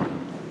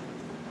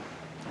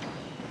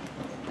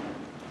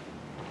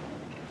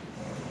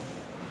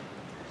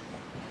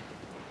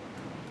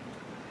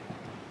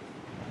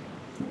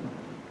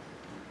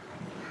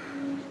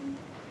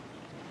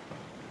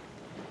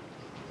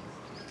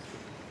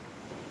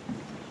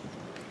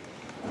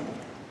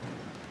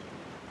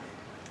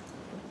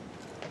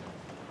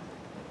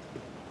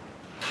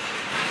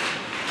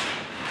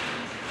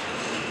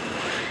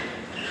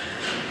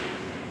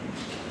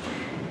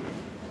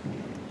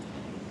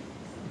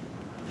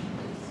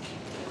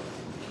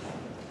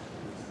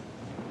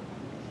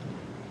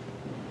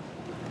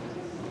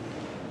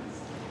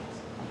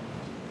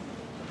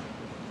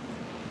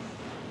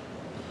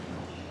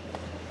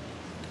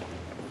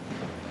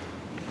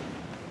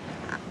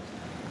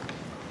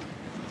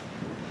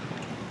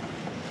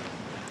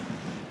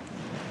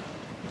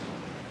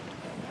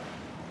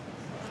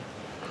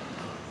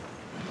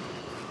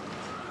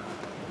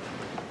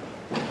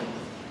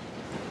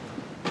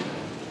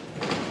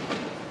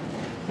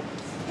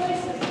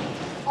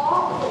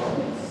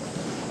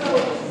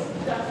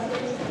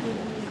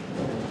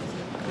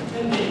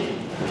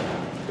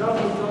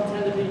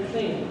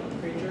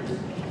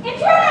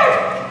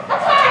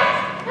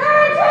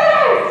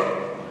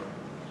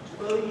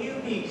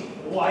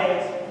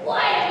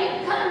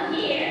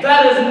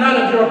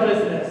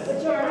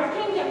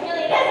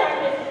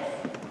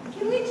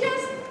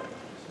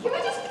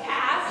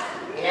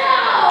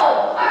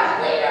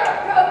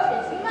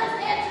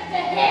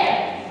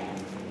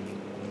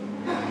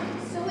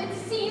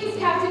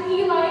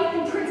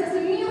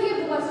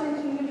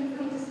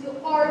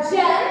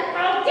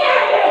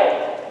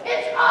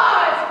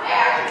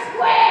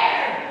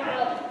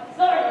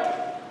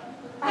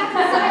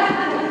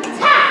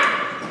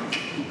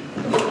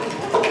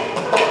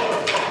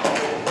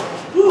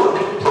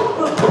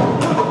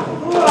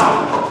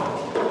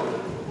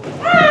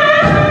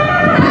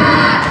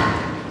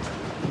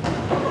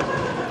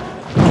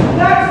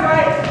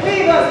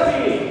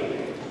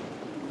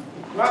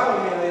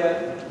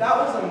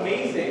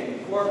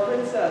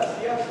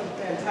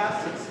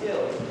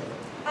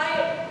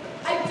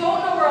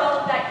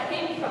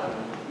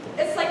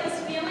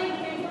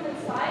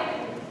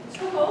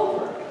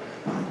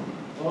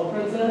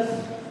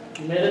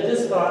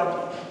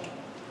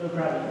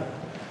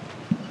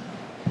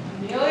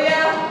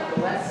 Amelia,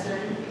 the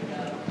Western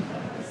Kingdom.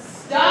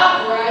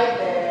 Stop right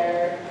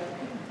there.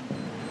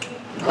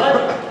 What?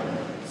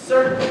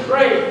 Sir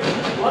Graye,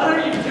 what are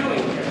you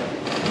doing here?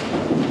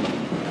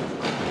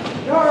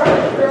 Nara,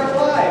 you're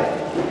alive!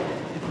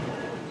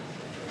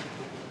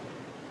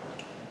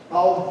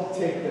 I'll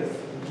take this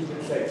and keep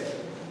it safe.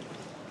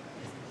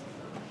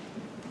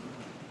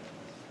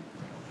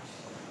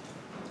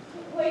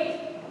 Wait,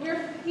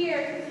 we're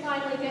here to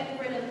finally get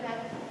rid of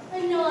that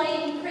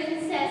annoying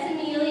Princess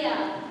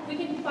Amelia. We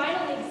can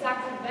finally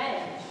exact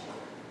revenge.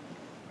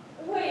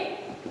 Wait,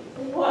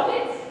 what?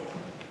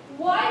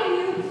 Why do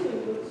you two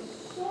look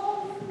so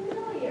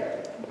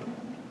familiar?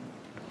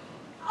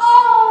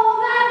 Oh,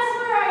 that's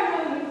where I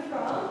know you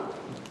from.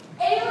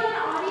 Aella and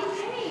Audie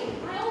came,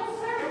 my old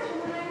servants from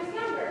when I was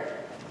younger.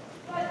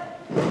 But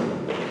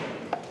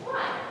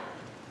why?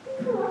 We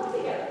grew up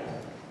together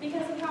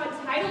because of how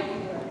entitled we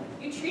were.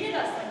 You treated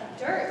us like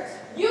dirt.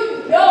 You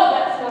know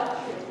that's not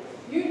true.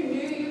 You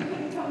knew you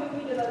couldn't come with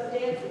me to those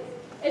dances.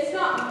 It's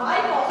not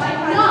my fault I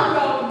had to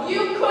go.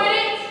 You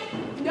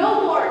couldn't.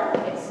 No more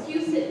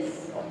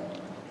excuses.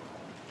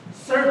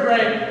 Sir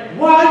Graye,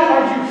 why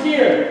are you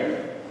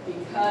here?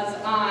 Because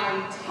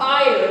I'm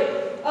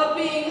tired of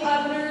being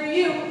under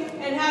you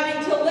and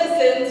having to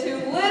listen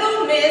to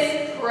little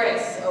Miss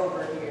Chris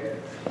over here.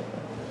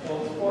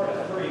 Well, it's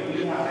 4-3.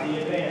 We have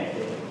the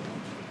advantage.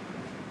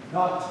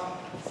 Not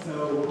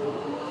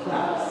so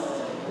fast.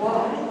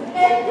 Why?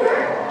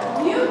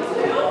 Edgar, you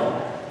too?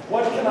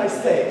 What can I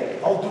say?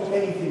 I'll do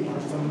anything for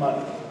some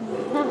money.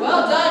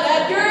 Well done,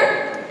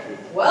 Edgar.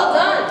 Well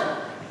done.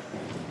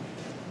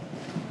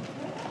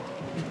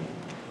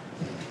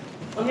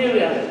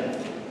 Amelia,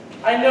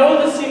 I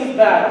know this seems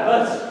bad,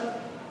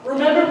 but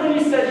remember when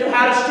you said you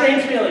had a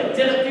strange feeling?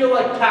 Did it feel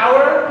like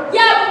power?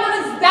 Yeah, but what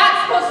is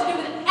that supposed to do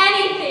with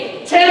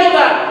anything? Channel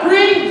that!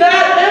 Bring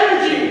that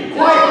energy!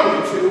 Quiet,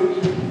 you two!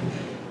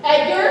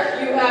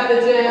 Edgar, you have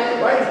the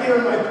gem. Right here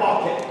in my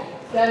pocket.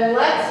 Then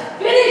let's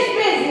finish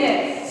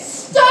business.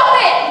 Stop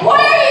it! Why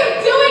are you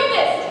doing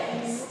this?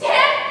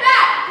 Stand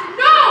back!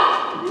 No!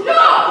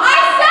 No! I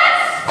said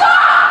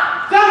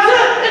stop! That's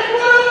it! It's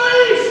been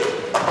unleashed!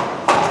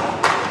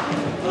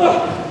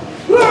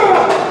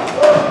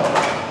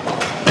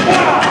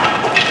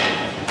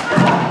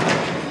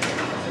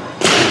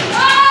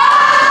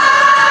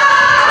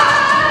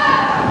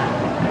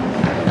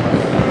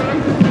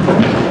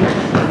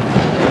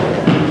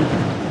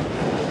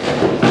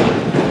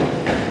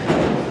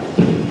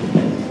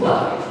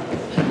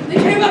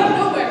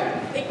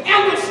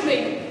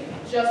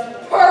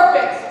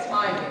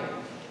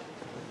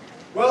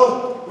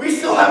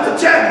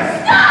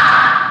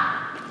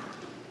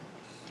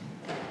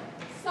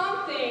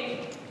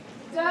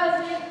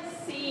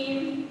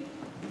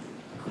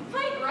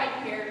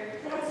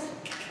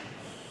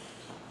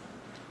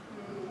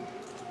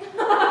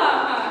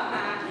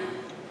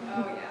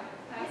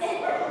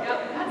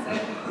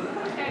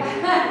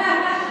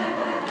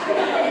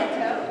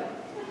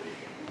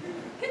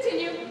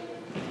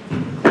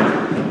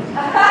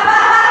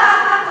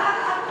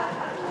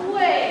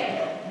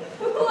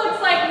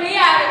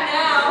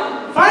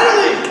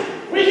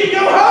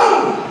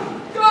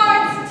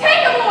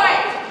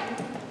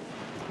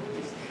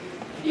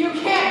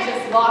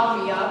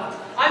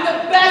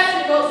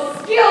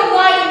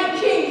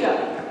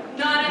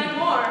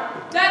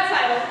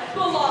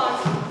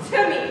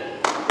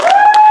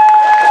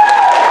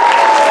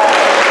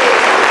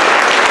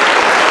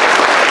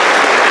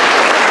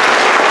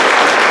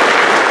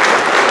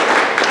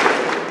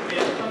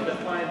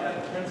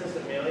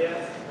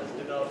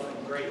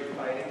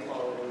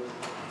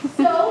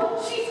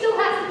 So she still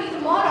has to be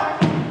the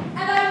monarch,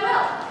 and I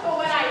will. But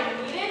when I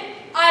need it,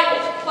 I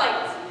will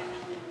fight.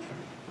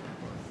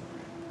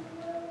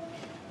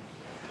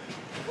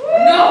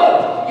 No!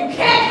 You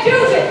can't do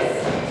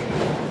this!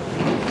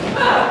 I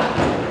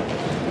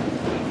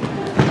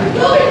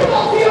will be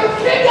called to your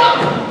kingdom!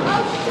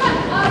 Oh, shut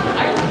up!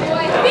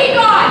 Be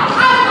gone!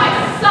 Out of my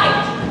sight!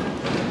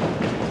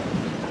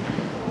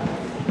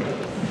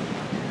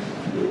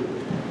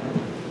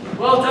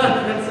 Well done,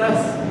 princess.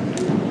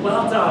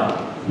 Well done.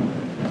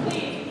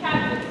 Please,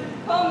 Captain,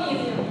 call me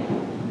Amelia.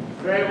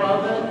 Very well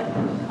then.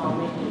 Call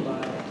me Eli.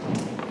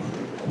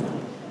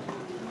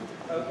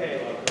 Okay,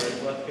 lovebirds,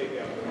 let's get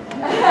going.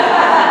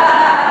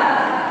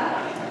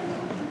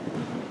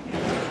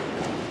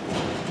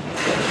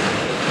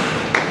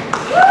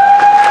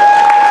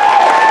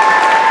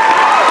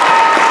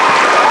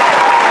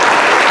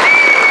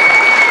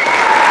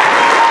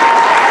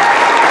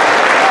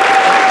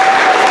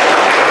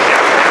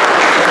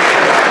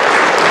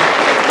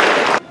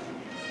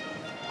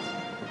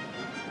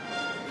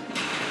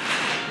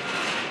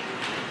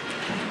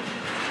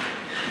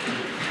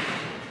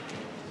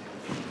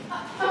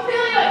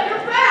 Amelia,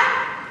 you're back!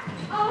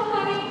 Oh,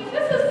 honey,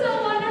 this is so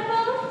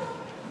wonderful.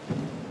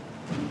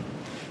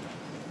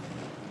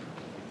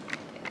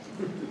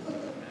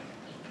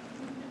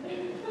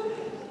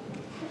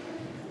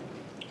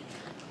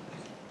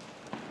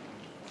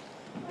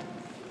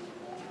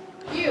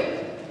 You,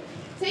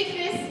 take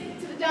this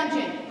to the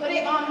dungeon. Put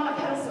it on a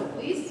pedestal,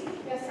 please.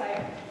 Yes,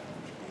 sire.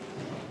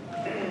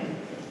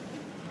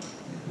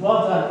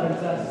 Well done,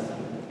 princess.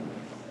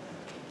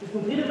 You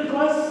completed the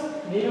quest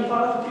and even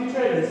fought off a few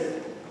traitors.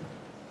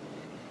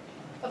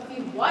 A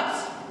few what?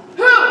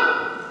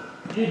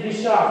 Who? You'd be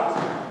shocked.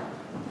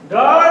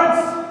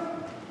 Guards!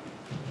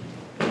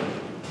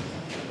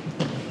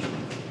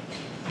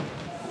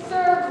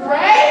 Sir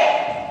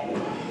Graye?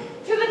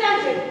 To the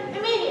dungeon,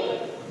 immediately.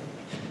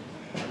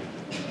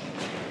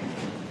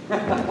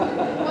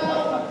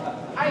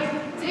 Well, I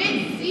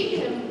did see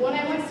him when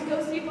I went to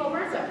go see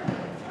Felberta.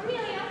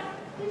 Amelia,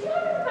 did you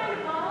ever find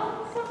a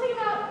bottle? Something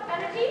about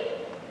energy?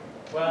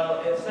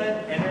 Well, it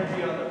said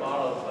energy on the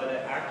bottle, but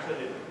it actually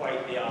did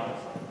quite the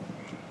opposite.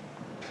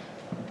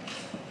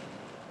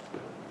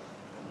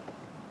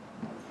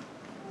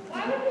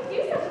 Why would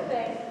you do such a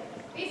thing?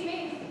 These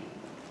means.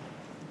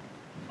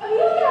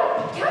 Amelia!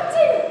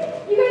 Captain!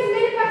 You guys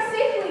made it back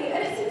safely, and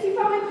it seems you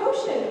found my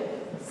potion.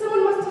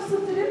 Someone must have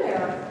slipped it in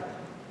there.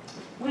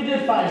 We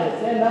did find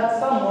it, and that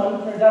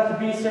someone turned out to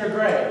be Sir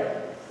Graye.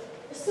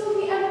 So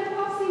the end of the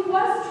prophecy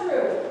was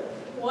true.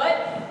 What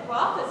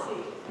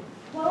prophecy?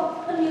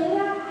 Well,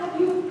 Amelia, have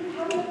you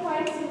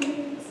acquired some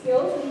new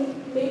skills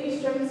and maybe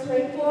striven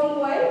strength along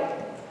the way?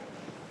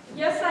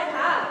 Yes, I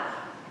have.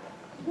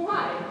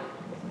 Why?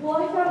 Well,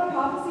 I found a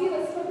prophecy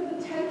that spoke of the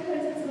 10th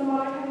princess and the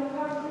monarch having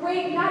become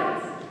great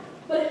knights,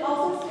 but it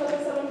also spoke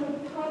of someone who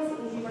would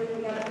constantly be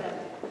breaking out of them,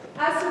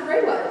 as Sir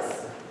Graye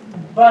was.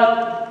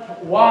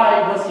 But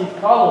why was he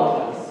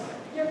following us?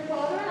 Your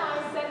father and I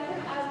sent him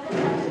as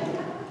protection.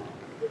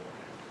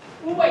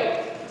 Wait,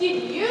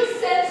 did you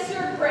send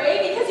Sir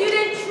Graye because you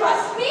didn't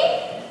trust me?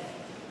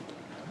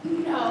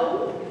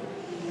 No.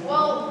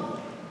 Well,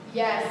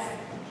 yes.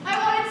 I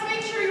wanted to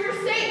make sure you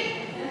were safe.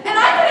 And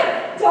I could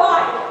have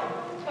died.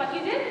 But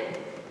you didn't.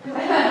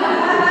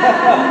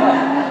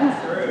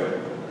 True.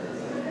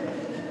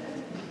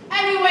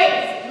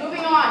 Anyways,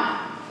 moving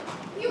on.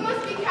 You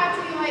must be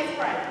Captain Eli's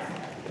friends.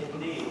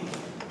 Indeed.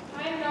 I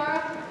am Nara.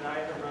 And I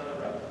am your brother,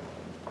 Rowan.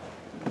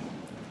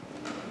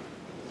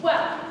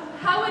 Well,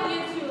 how would you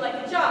two like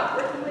a job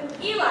working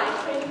with Eli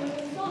training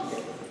new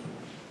soldiers?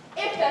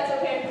 If that's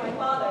okay with my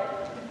father.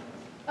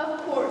 Of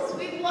course,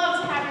 we'd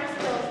love to have your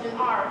skills in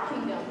our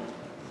kingdom.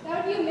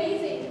 That would be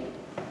amazing.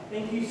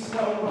 Thank you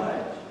so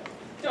much.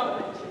 Don't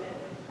mention it.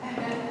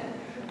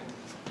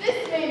 This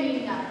may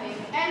mean nothing,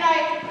 and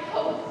I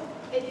hope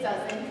it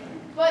doesn't.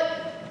 But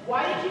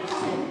why did you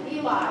call him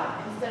Eli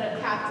instead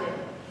of Captain?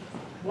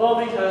 Well,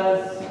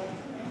 because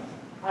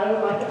I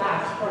would like to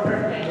ask for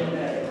her hand in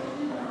marriage.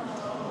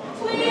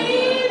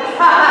 Please?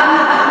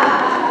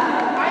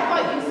 I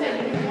thought you said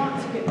you didn't want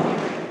to get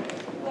married.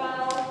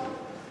 Well,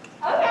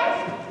 okay.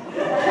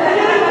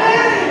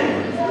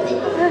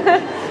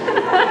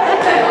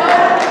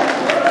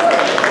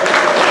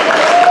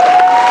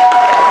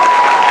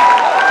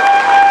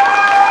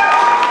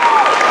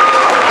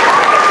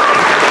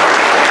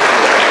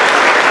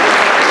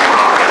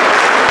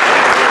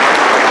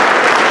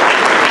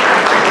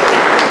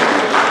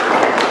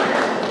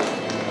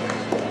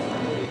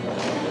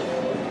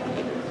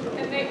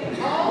 And they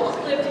all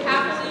lived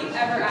happily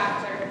ever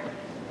after.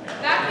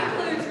 That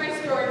concludes my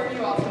story for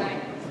you all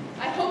tonight.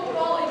 I hope you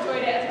all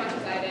enjoyed it as much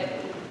as I did.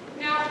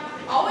 Now,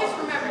 always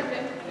remember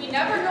that we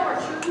never know our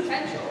true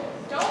potential.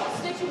 Don't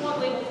stick to one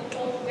label to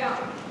hold you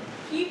down.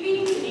 Keep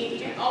being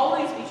unique and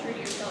always be true to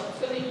yourself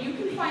so that you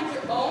can find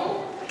your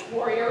own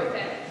warrior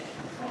within.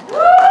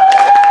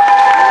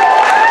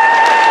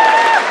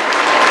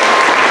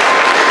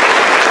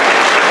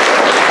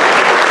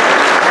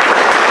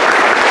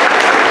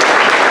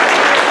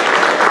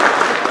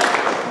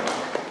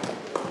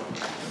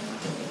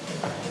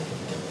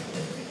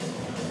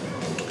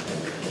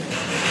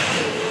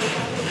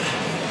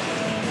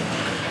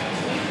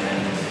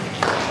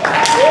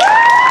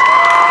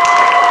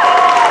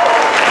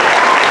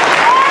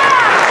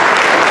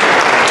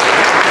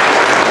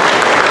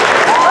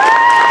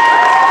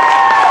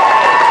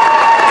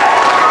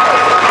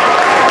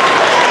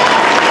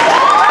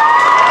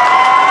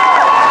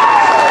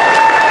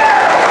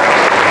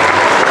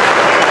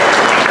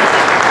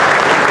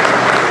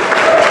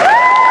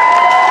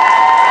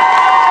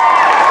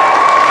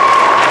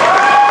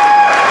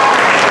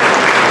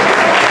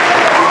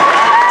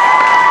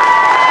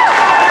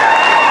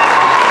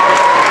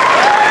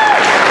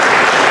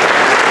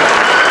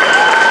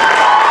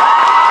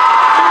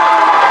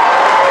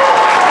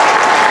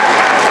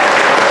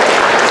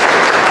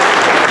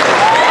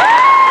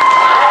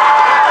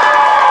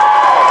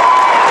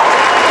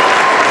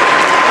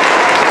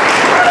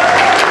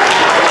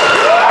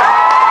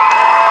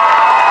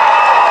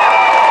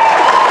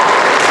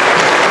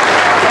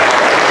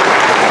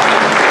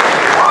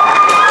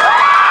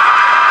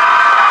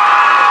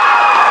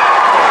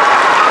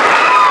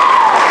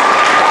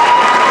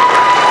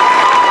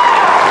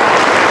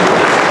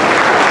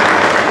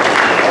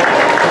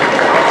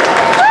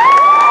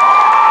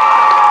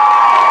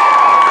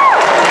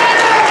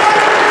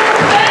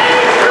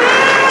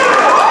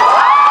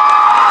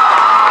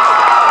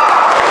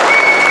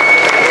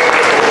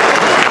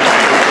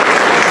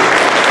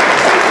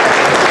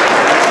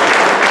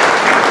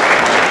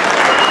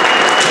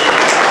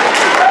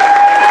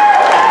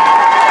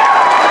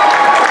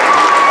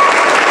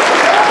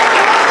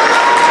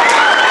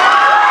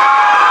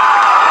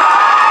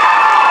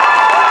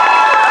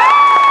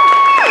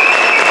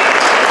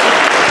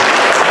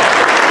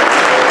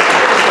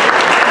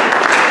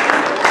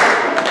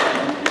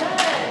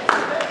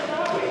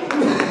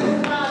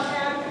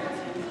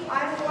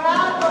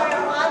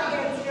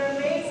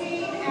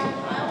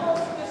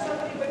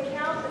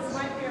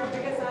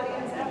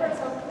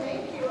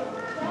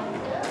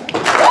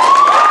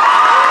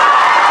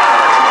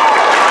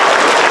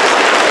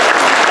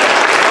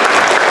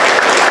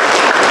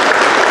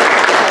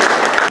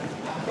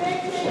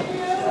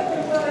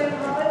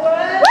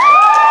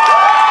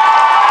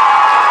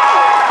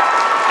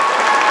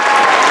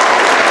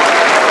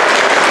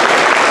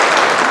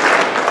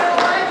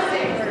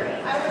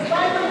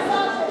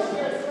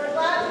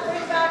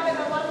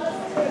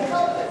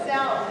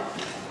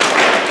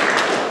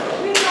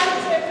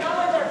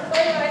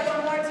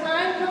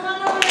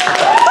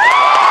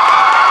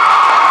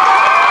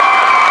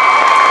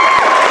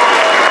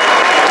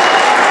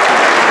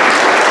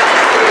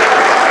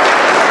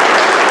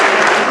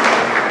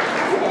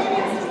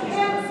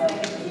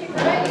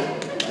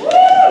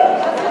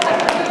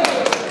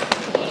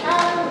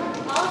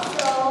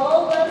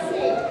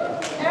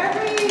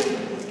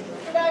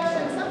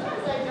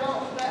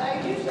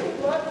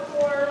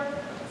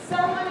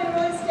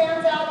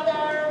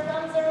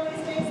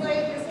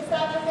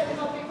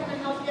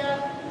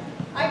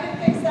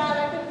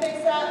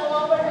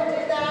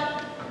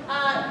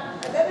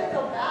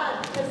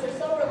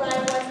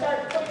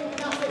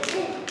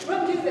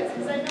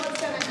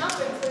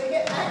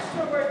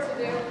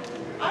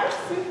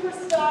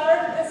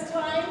 superstar this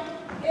time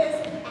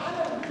is